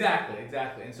 Exactly.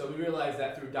 And so we realized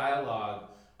that through dialogue,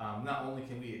 not only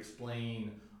can we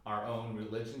explain our own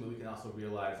religion, but we can also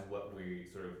realize what we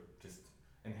sort of just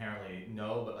inherently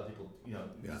know, but other people,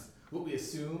 just what we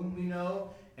assume we know,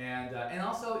 and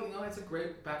also, it's a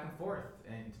great back and forth,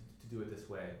 and to do it this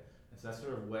way. And so that's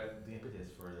sort of what the impetus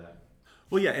for that.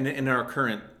 Well, yeah, and in our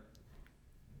current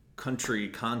country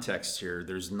context here,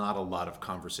 there's not a lot of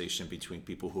conversation between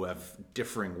people who have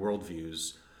differing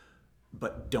worldviews,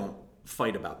 but don't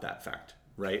fight about that fact,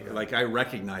 right? Like I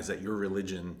recognize that your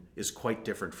religion is quite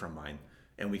different from mine,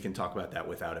 and we can talk about that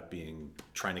without it being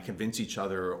trying to convince each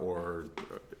other or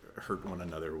hurt one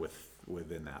another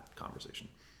within that conversation.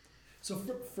 So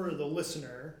for the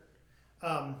listener,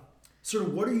 sort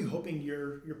of what are you hoping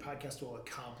your podcast will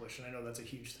accomplish? And I know that's a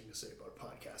huge thing to say about a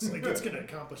podcast. Like it's going to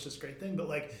accomplish this great thing, but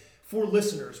like for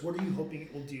listeners, what are you hoping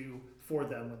it will do for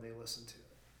them when they listen to it?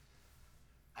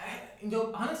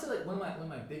 Honestly, like one of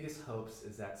my biggest hopes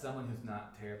is that someone who's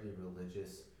not terribly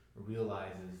religious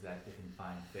realizes that they can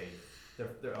find faith,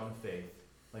 their own faith,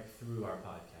 like through our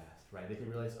podcast, right? They can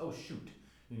realize, oh shoot,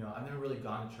 I've never really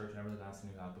gone to church, I've never really gone to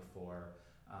synagogue before,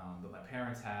 but my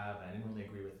parents have, and I didn't really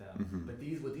agree with them. Mm-hmm.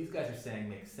 But what these guys are saying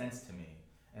makes sense to me,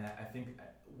 and I think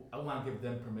I want to give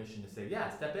them permission to say,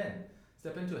 yeah, step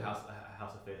into a house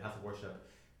of faith, house of worship,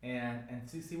 and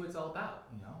see what it's all about.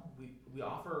 We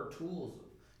offer tools.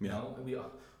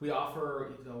 We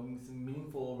offer some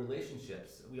meaningful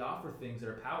relationships. We offer things that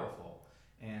are powerful,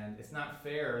 and it's not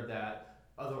fair that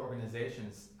other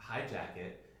organizations hijack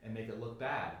it and make it look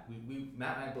bad.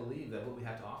 Matt and I believe that what we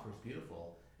have to offer is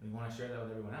beautiful, and we want to share that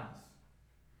with everyone else.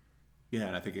 Yeah,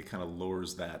 and I think it kind of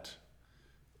lowers that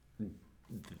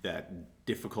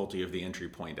difficulty of the entry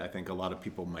point. I think a lot of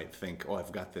people might think, oh,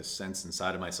 I've got this sense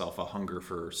inside of myself, a hunger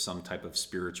for some type of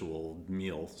spiritual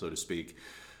meal, so to speak.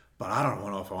 But I don't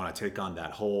know if I want to take on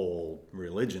that whole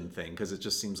religion thing because it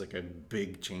just seems like a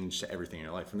big change to everything in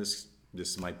your life. And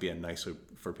this might be a nice way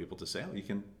for people to say, oh,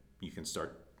 you can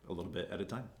start a little bit at a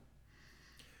time.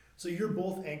 So you're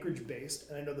both Anchorage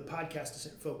based, and I know the podcast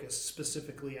isn't focused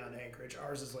specifically on Anchorage.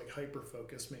 Ours is like hyper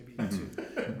focused, maybe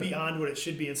to beyond what it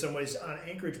should be in some ways on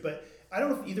Anchorage. But I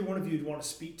don't know if either one of you would want to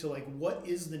speak to like what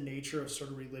is the nature of sort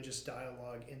of religious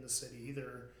dialogue in the city,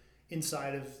 either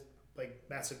inside of like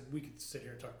Matt said, we could sit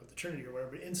here and talk about the Trinity or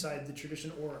whatever, but inside the tradition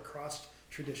or across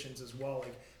traditions as well.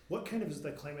 Like, what kind of is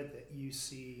the climate that you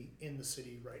see in the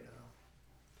city right now?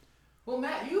 Well,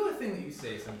 Matt, you have a thing that you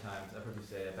say sometimes, I've heard you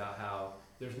say, about how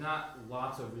there's not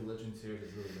lots of religions here,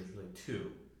 there's really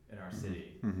two in our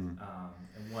city. And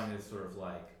one is sort of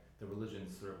like the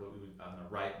religions sort of what we would on the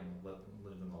right and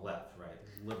religion on the left, right?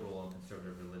 Liberal and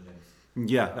conservative religions.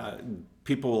 Yeah,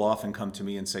 people will often come to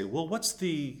me and say, "Well, what's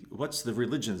the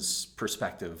religion's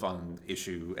perspective on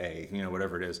issue A?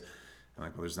 Whatever it is." I'm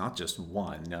like, "Well, there's not just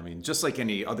one. I mean, just like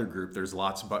any other group, there's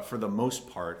lots. But for the most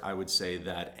part, I would say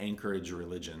that Anchorage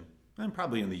religion, and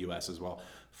probably in the U.S. as well,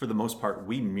 for the most part,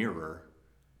 we mirror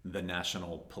the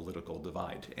national political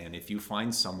divide. And if you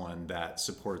find someone that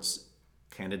supports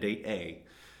candidate A,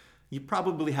 you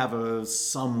probably have a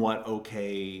somewhat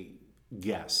okay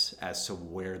guess as to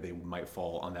where they might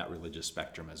fall on that religious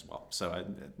spectrum as well." So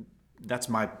that's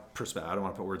my perspective. I don't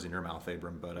want to put words in your mouth,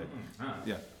 Abram, but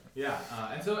yeah. Yeah,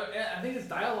 and so I think this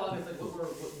dialogue is like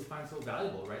what we find so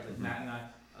valuable, right? Like Matt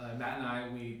and I,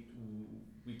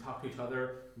 we talk to each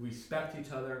other, we respect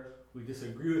each other, we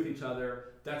disagree with each other.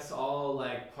 That's all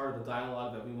like part of the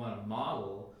dialogue that we want to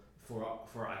model for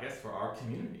our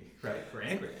community, right? For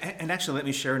Anchorage. And actually, let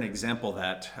me share an example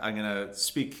that I'm going to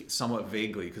speak somewhat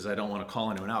vaguely because I don't want to call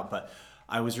anyone out, but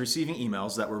I was receiving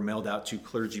emails that were mailed out to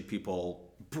clergy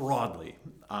people broadly.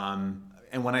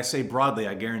 And when I say broadly,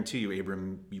 I guarantee you,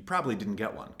 Abram, you probably didn't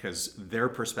get one because their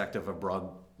perspective of broad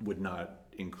would not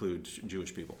include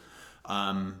Jewish people.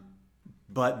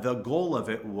 But the goal of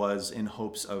it was in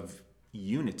hopes of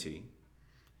unity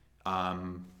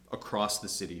across the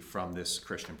city from this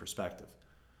Christian perspective.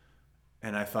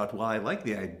 And I thought, well, I like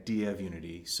the idea of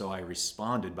unity, so I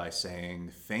responded by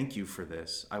saying, "Thank you for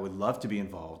this. I would love to be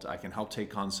involved. I can help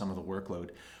take on some of the workload,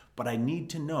 but I need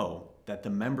to know that the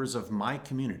members of my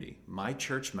community, my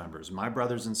church members, my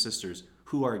brothers and sisters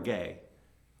who are gay,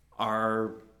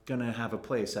 are going to have a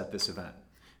place at this event."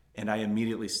 And I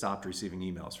immediately stopped receiving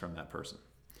emails from that person.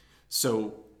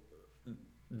 So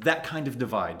that kind of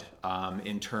divide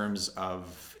in terms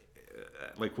of,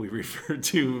 like we referred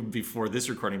to before this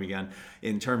recording began,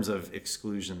 in terms of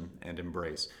exclusion and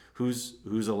embrace.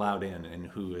 Who's allowed in and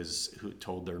who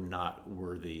told they're not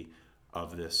worthy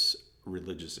of this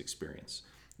religious experience.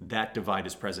 That divide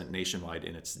is present nationwide,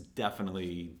 and it's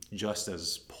definitely just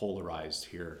as polarized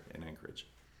here in Anchorage.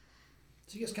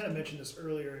 So you guys kind of mentioned this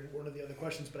earlier in one of the other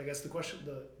questions, but I guess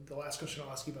the last question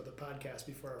I'll ask you about the podcast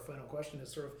before our final question is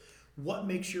sort of what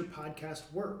makes your podcast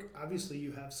work? Obviously,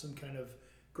 you have some kind of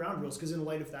ground rules because in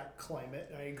light of that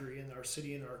climate, I agree, in our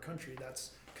city and our country,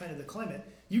 that's kind of the climate.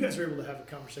 You guys are able to have a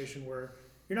conversation where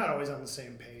you're not always on the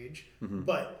same page,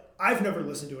 but I've never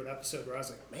listened to an episode where I was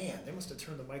like, man, they must have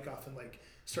turned the mic off and like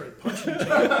started punching each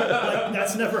other. Like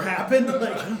that's never happened.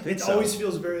 Like it always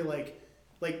feels very like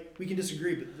we can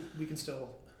disagree, but we can still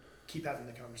keep having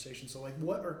the conversation. So like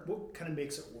what kind of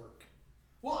makes it work?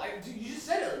 Well, you just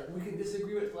said it. Like, we can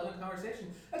disagree with having a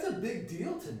conversation. That's a big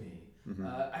deal to me.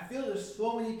 I feel there's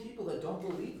so many people that don't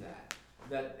believe that.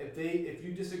 That if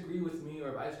you disagree with me or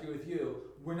if I disagree with you,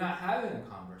 we're not having a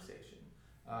conversation.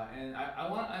 And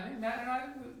I think Matt and I,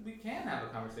 we can have a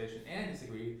conversation and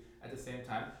disagree at the same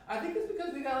time. I think it's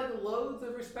because we got like loads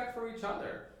of respect for each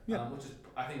other, which is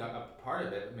I think a part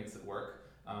of it that makes it work.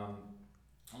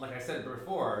 Like I said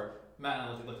before, Matt and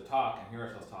I like to talk and hear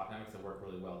ourselves talk. That makes it work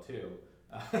really well too.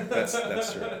 That's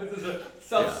true. This is a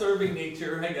self-serving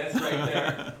nature, I guess, right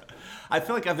there. I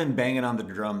feel like I've been banging on the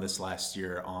drum this last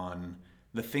year on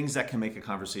the things that can make a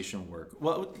conversation work.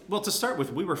 Well, to start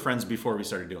with, we were friends before we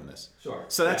started doing this. Sure.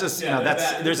 So that's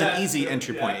there's an easy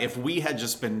entry point. If we had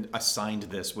just been assigned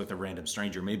this with a random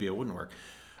stranger, maybe it wouldn't work.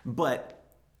 But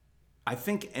I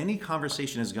think any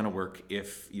conversation is going to work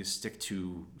if you stick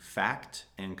to fact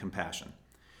and compassion.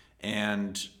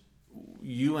 And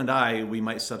you and I, we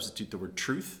might substitute the word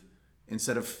truth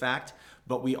instead of fact,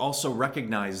 but we also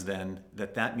recognize then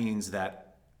that means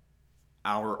that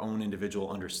our own individual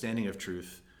understanding of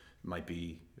truth might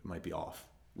be off,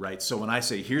 right? So when I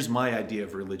say, here's my idea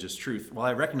of religious truth, well,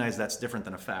 I recognize that's different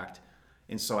than a fact,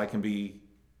 and so I can be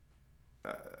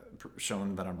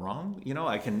shown that I'm wrong. You know,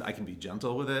 I can be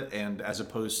gentle with it, and as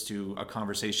opposed to a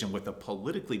conversation with a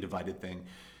politically divided thing,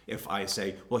 if I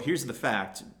say, well, here's the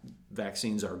fact,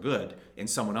 vaccines are good, and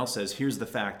someone else says, here's the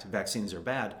fact, vaccines are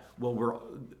bad, well,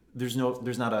 there's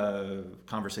not a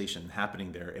conversation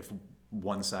happening there if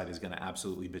one side is going to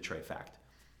absolutely betray fact.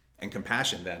 And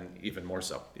compassion then even more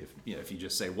so. If you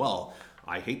just say, well,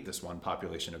 I hate this one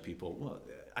population of people, well,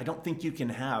 I don't think you can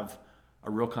have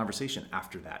a real conversation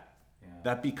after that. Yeah.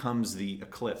 That becomes the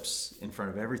eclipse in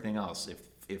front of everything else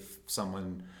if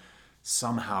someone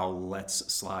somehow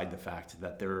lets slide the fact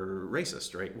that they're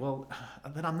racist, right? Well,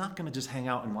 then I'm not going to just hang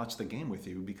out and watch the game with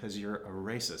you because you're a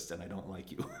racist and I don't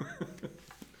like you.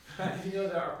 Did you know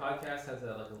that our podcast has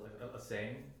a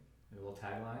saying, a little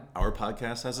tagline? Our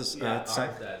podcast has a Ours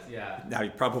does, yeah. Now,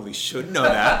 you probably should know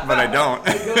that, but I don't.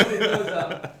 It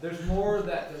goes, there's more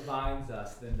that defines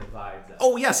us than divides us.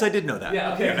 Oh, yes, I did know that.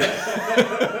 Yeah, okay.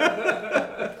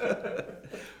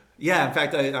 Yeah, in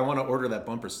fact, I want to order that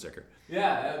bumper sticker.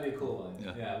 Yeah, that would be a cool one.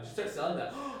 Yeah. Yeah, we should start selling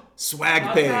that. Swag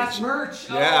Podcast page. merch.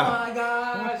 Yeah. Oh my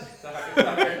gosh.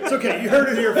 Sorry. It's okay. You heard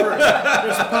it here first.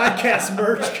 There's podcast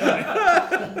merch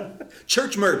coming.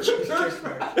 Church merch. Church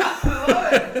merch. I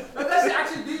love it. That should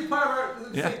actually be part of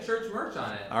our Yeah. say church merch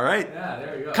on it. All right. Yeah,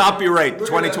 there you go. Copyright We're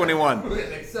gonna- 2021. We're going to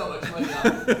make so much money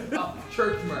off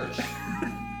church merch.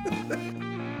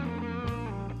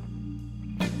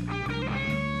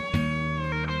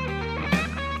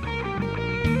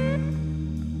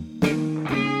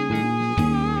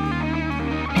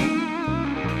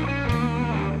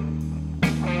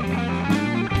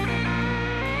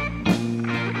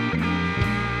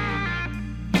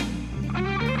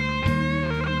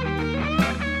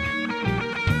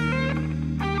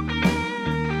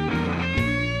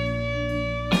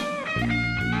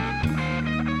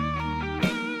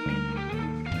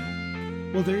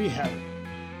 Well, there you have it.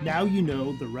 Now you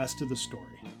know the rest of the story.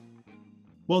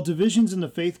 While divisions in the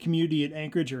faith community at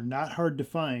Anchorage are not hard to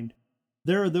find,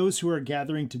 there are those who are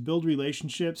gathering to build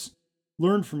relationships,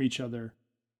 learn from each other,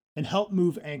 and help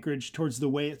move Anchorage towards the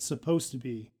way it's supposed to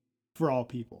be for all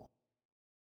people.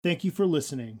 Thank you for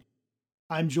listening.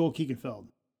 I'm Joel Kiekenfeld.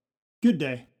 Good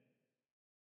day.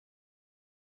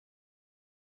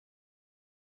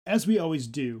 As we always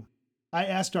do, I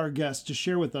asked our guests to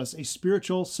share with us a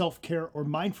spiritual self-care or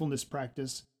mindfulness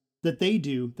practice that they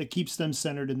do that keeps them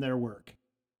centered in their work.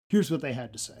 Here's what they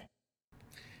had to say.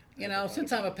 You know,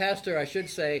 since I'm a pastor, I should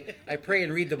say I pray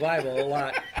and read the Bible a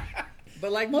lot.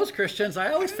 But like most Christians,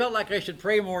 I always felt like I should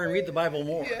pray more and read the Bible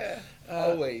more. Yeah,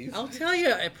 always. I'll tell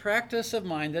you, a practice of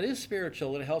mine that is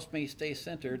spiritual that helps me stay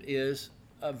centered is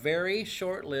a very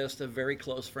short list of very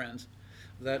close friends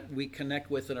that we connect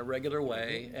with in a regular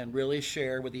way and really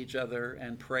share with each other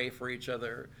and pray for each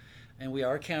other. And we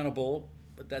are accountable,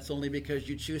 but that's only because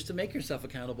you choose to make yourself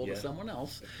accountable to someone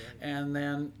else. Right. And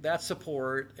then that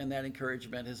support and that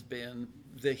encouragement has been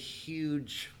the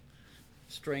huge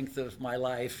strength of my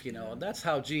life, you know. And that's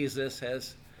how Jesus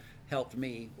has helped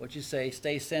me. What you say,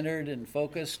 stay centered and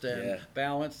focused and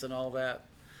balanced and all that.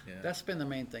 Yeah. That's been the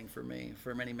main thing for me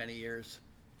for many, many years.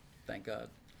 Thank God.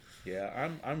 Yeah,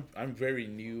 I'm very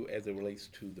new as it relates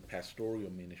to the pastoral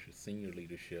ministry, senior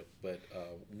leadership. But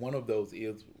one of those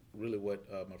is really what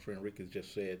my friend Rick has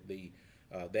just said.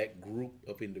 That group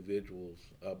of individuals.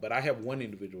 But I have one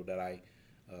individual that I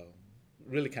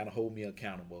really kind of hold me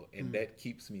accountable, and that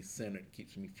keeps me centered,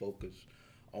 keeps me focused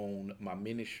on my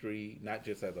ministry, not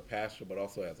just as a pastor, but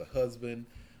also as a husband,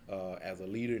 as a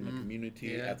leader in the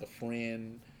community, as a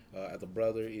friend. As a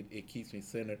brother, it keeps me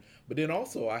centered. But then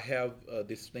also I have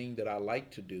this thing that I like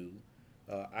to do.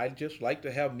 I just like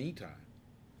to have me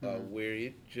time, where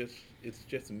it's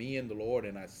just me and the Lord,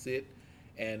 and I sit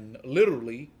and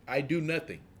literally I do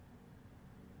nothing.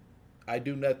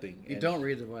 You don't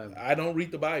read the Bible. I don't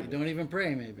read the Bible. You don't even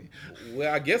pray, maybe.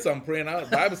 Well, I guess I'm praying out.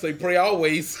 The Bible say pray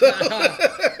always.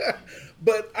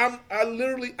 But I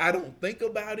don't think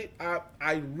about it.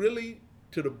 I really,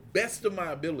 to the best of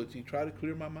my ability, try to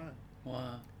clear my mind.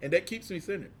 Wow. And that keeps me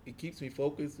centered. It keeps me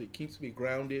focused. It keeps me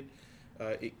grounded.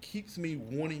 It keeps me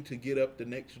wanting to get up the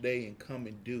next day and come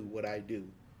and do what I do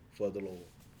for the Lord.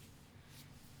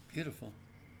 Beautiful.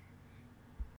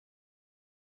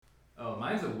 Oh,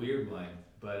 mine's a weird one,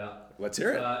 but let's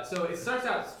hear it. So it starts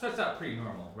out pretty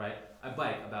normal, right? I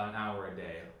bike about an hour a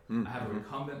day. I have a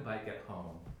recumbent bike at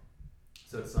home,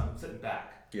 so I'm sitting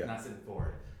back, not sitting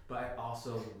forward. But I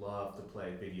also love to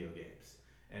play video games,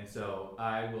 and so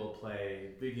I will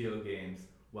play video games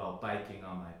while biking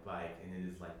on my bike, and it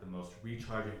is like the most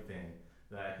recharging thing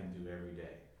that I can do every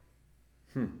day.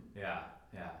 Yeah.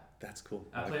 That's cool.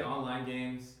 I play online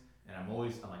games. And I'm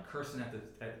like cursing at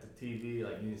the TV,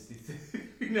 like you see,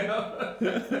 you know.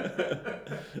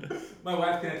 My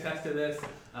wife can attest to this.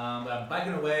 But I'm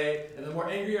biking away, and the more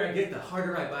angrier I get, the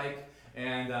harder I bike,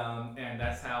 and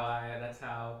that's how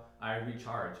I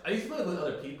recharge. I used to play with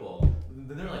other people.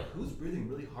 Then they're like, "Who's breathing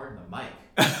really hard in the mic?"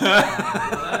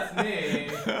 Well, that's me.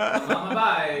 I'm on my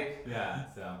bike. Yeah,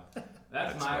 so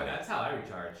that's how I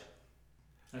recharge.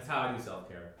 That's how I do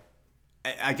self-care.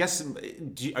 I guess,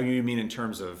 you mean in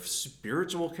terms of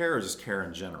spiritual care or just care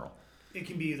in general? It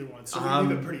can be either one, so we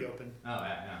leave it pretty open. Oh,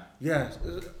 Yeah.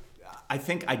 I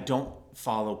think I don't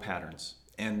follow patterns.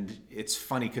 And it's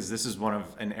funny because this is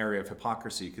an area of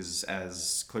hypocrisy, because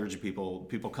as clergy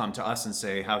people come to us and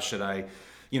say, how should I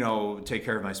take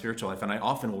care of my spiritual life. And I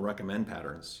often will recommend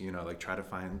patterns, like try to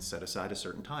set aside a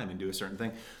certain time and do a certain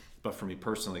thing. But for me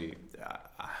personally,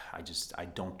 I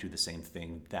don't do the same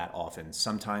thing that often.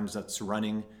 Sometimes that's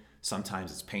running,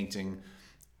 sometimes it's painting.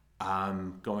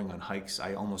 Going on hikes,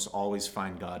 I almost always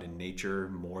find God in nature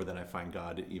more than I find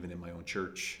God even in my own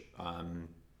church.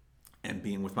 And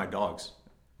being with my dogs.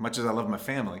 Much as I love my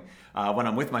family, when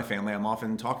I'm with my family, I'm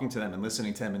often talking to them and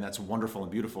listening to them, and that's wonderful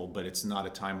and beautiful, but it's not a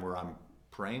time where I'm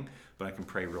praying, but I can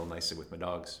pray real nicely with my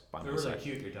dogs by They're my side. really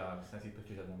cute, your dogs. I see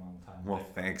pictures of them all the time. Well,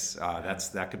 thanks.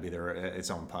 That could be its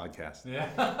own podcast.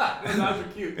 Yeah, the dogs are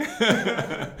cute.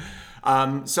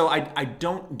 So I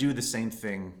don't do the same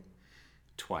thing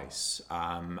twice,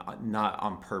 not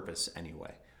on purpose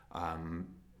anyway.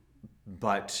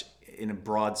 But in a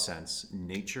broad sense,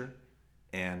 nature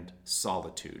and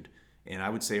solitude. And I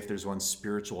would say if there's one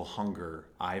spiritual hunger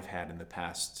I've had in the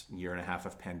past year and a half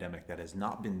of pandemic that has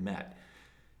not been met,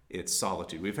 it's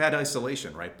solitude. We've had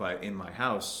isolation, right? But in my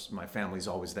house, my family's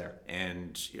always there.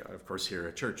 And of course, here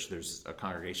at church, there's a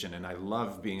congregation, and I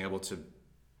love being able to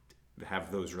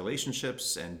have those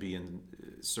relationships and be in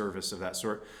service of that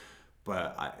sort.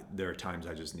 But there are times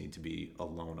I just need to be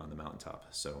alone on the mountaintop.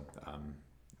 So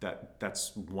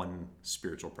that's one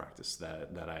spiritual practice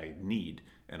that I need,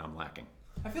 and I'm lacking.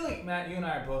 I feel like, Matt, you and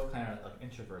I are both kind of like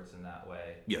introverts in that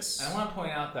way. Yes. And I want to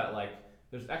point out that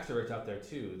there's extroverts out there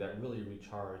too that really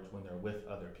recharge when they're with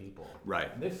other people.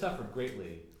 Right. And they've suffered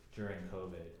greatly during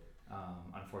COVID,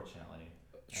 unfortunately.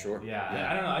 Sure. And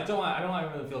I don't know. I don't want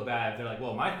everyone to feel bad if they're like,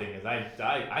 well, my thing is I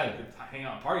hang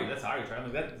out and party. That's how I recharge. I'm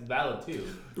like, that's valid too.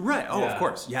 Right. Oh, yeah. Of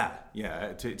course. Yeah.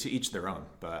 To each their own.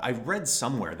 But I've read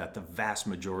somewhere that the vast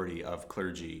majority of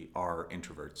clergy are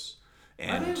introverts.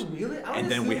 And, are they really? And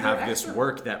then we have this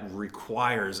work that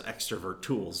requires extrovert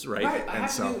tools, right? Right.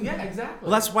 Yeah, exactly.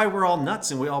 Well, that's why we're all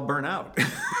nuts and we all burn out.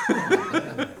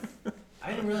 I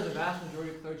didn't realize the vast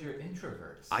majority of clergy are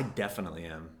introverts. I definitely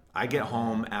am. I get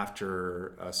home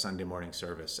after a Sunday morning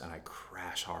service and I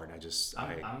crash hard.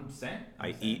 I'm same.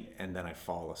 I eat and then I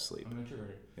fall asleep. I'm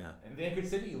introverted. Yeah. In the Anchorage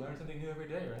City, you learn something new every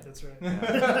day, right? That's right.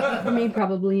 Yeah. For me,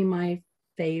 probably my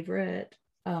favorite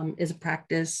is a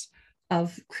practice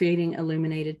of creating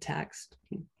illuminated text.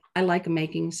 I like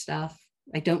making stuff.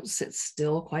 I don't sit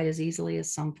still quite as easily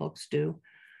as some folks do.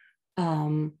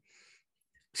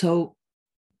 So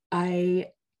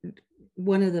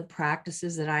one of the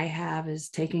practices that I have is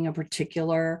taking a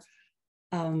particular,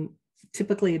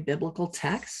 typically a biblical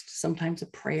text, sometimes a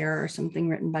prayer or something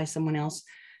written by someone else,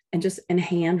 and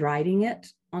handwriting it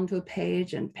onto a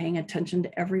page and paying attention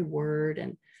to every word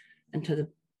and to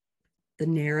the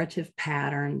narrative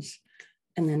patterns,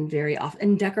 and then very often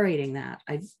and decorating that.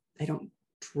 I don't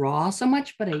draw so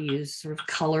much, but I use sort of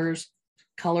colors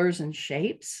and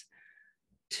shapes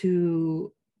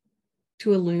to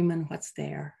illumine what's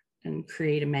there and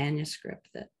create a manuscript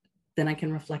that then I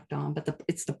can reflect on. But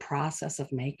it's the process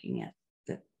of making it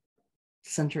that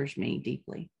centers me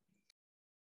deeply.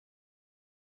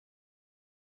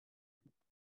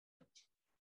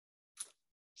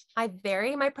 I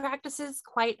vary my practices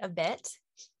quite a bit,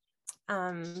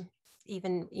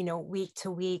 even, week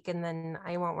to week, and then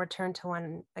I won't return to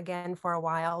one again for a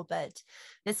while. But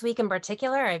this week in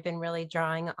particular, I've been really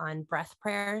drawing on breath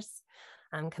prayers,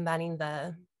 combining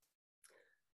the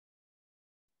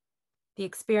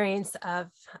experience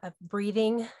of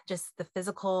breathing, just the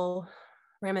physical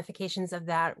ramifications of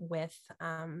that with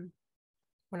one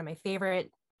of my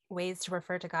favorite ways to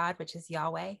refer to God, which is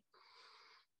Yahweh.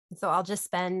 So I'll just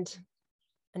spend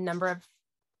a number of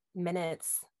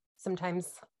minutes, sometimes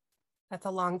that's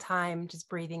a long time, just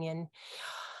breathing in.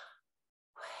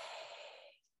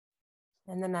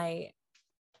 And then I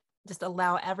just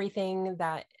allow everything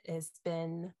that has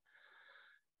been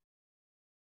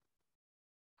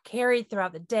carried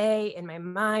throughout the day in my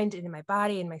mind and in my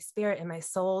body and my spirit and my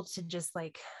soul to just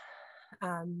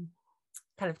kind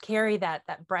of carry that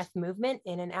breath movement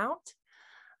in and out.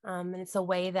 And it's a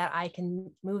way that I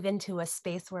can move into a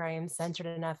space where I am centered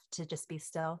enough to just be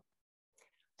still,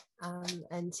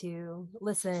 and to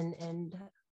listen and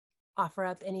offer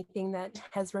up anything that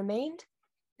has remained,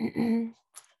 and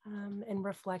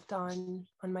reflect on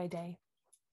my day.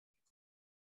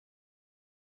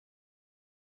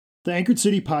 The Anchored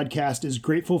City podcast is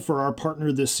grateful for our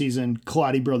partner this season,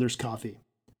 Kaladi Brothers Coffee.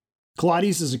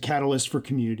 Kaladi's is a catalyst for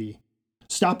community.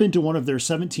 Stop into one of their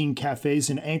 17 cafes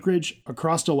in Anchorage,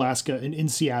 across Alaska, and in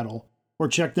Seattle, or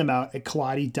check them out at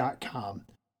kaladi.com.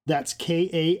 That's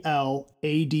KALADI.com.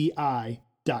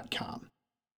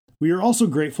 We are also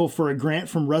grateful for a grant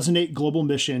from Resonate Global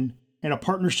Mission and a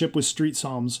partnership with Street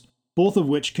Psalms, both of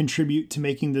which contribute to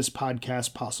making this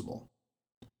podcast possible.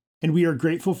 and we are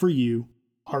grateful for you,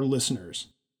 our listeners.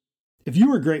 If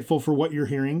you are grateful for what you're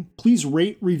hearing, please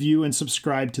rate, review, and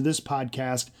subscribe to this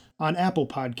podcast on Apple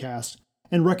Podcasts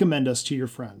and recommend us to your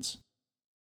friends.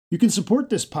 You can support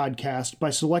this podcast by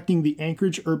selecting the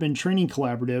Anchorage Urban Training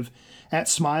Collaborative at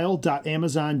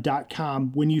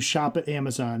smile.amazon.com when you shop at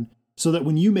Amazon, so that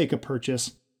when you make a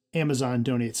purchase, Amazon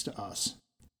donates to us.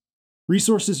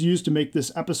 Resources used to make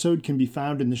this episode can be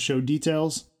found in the show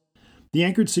details. The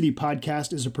Anchorage City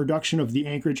Podcast is a production of the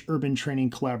Anchorage Urban Training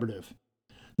Collaborative.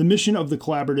 The mission of the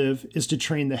collaborative is to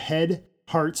train the head,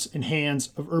 hearts, and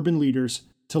hands of urban leaders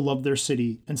to love their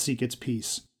city and seek its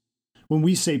peace. When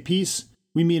we say peace,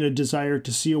 we mean a desire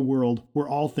to see a world where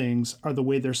all things are the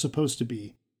way they're supposed to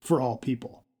be for all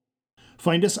people.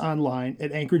 Find us online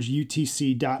at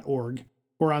anchorageutc.org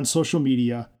or on social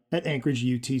media at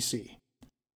AnchorageUTC.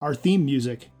 Our theme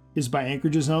music is by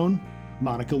Anchorage's own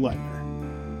Monica Ledner.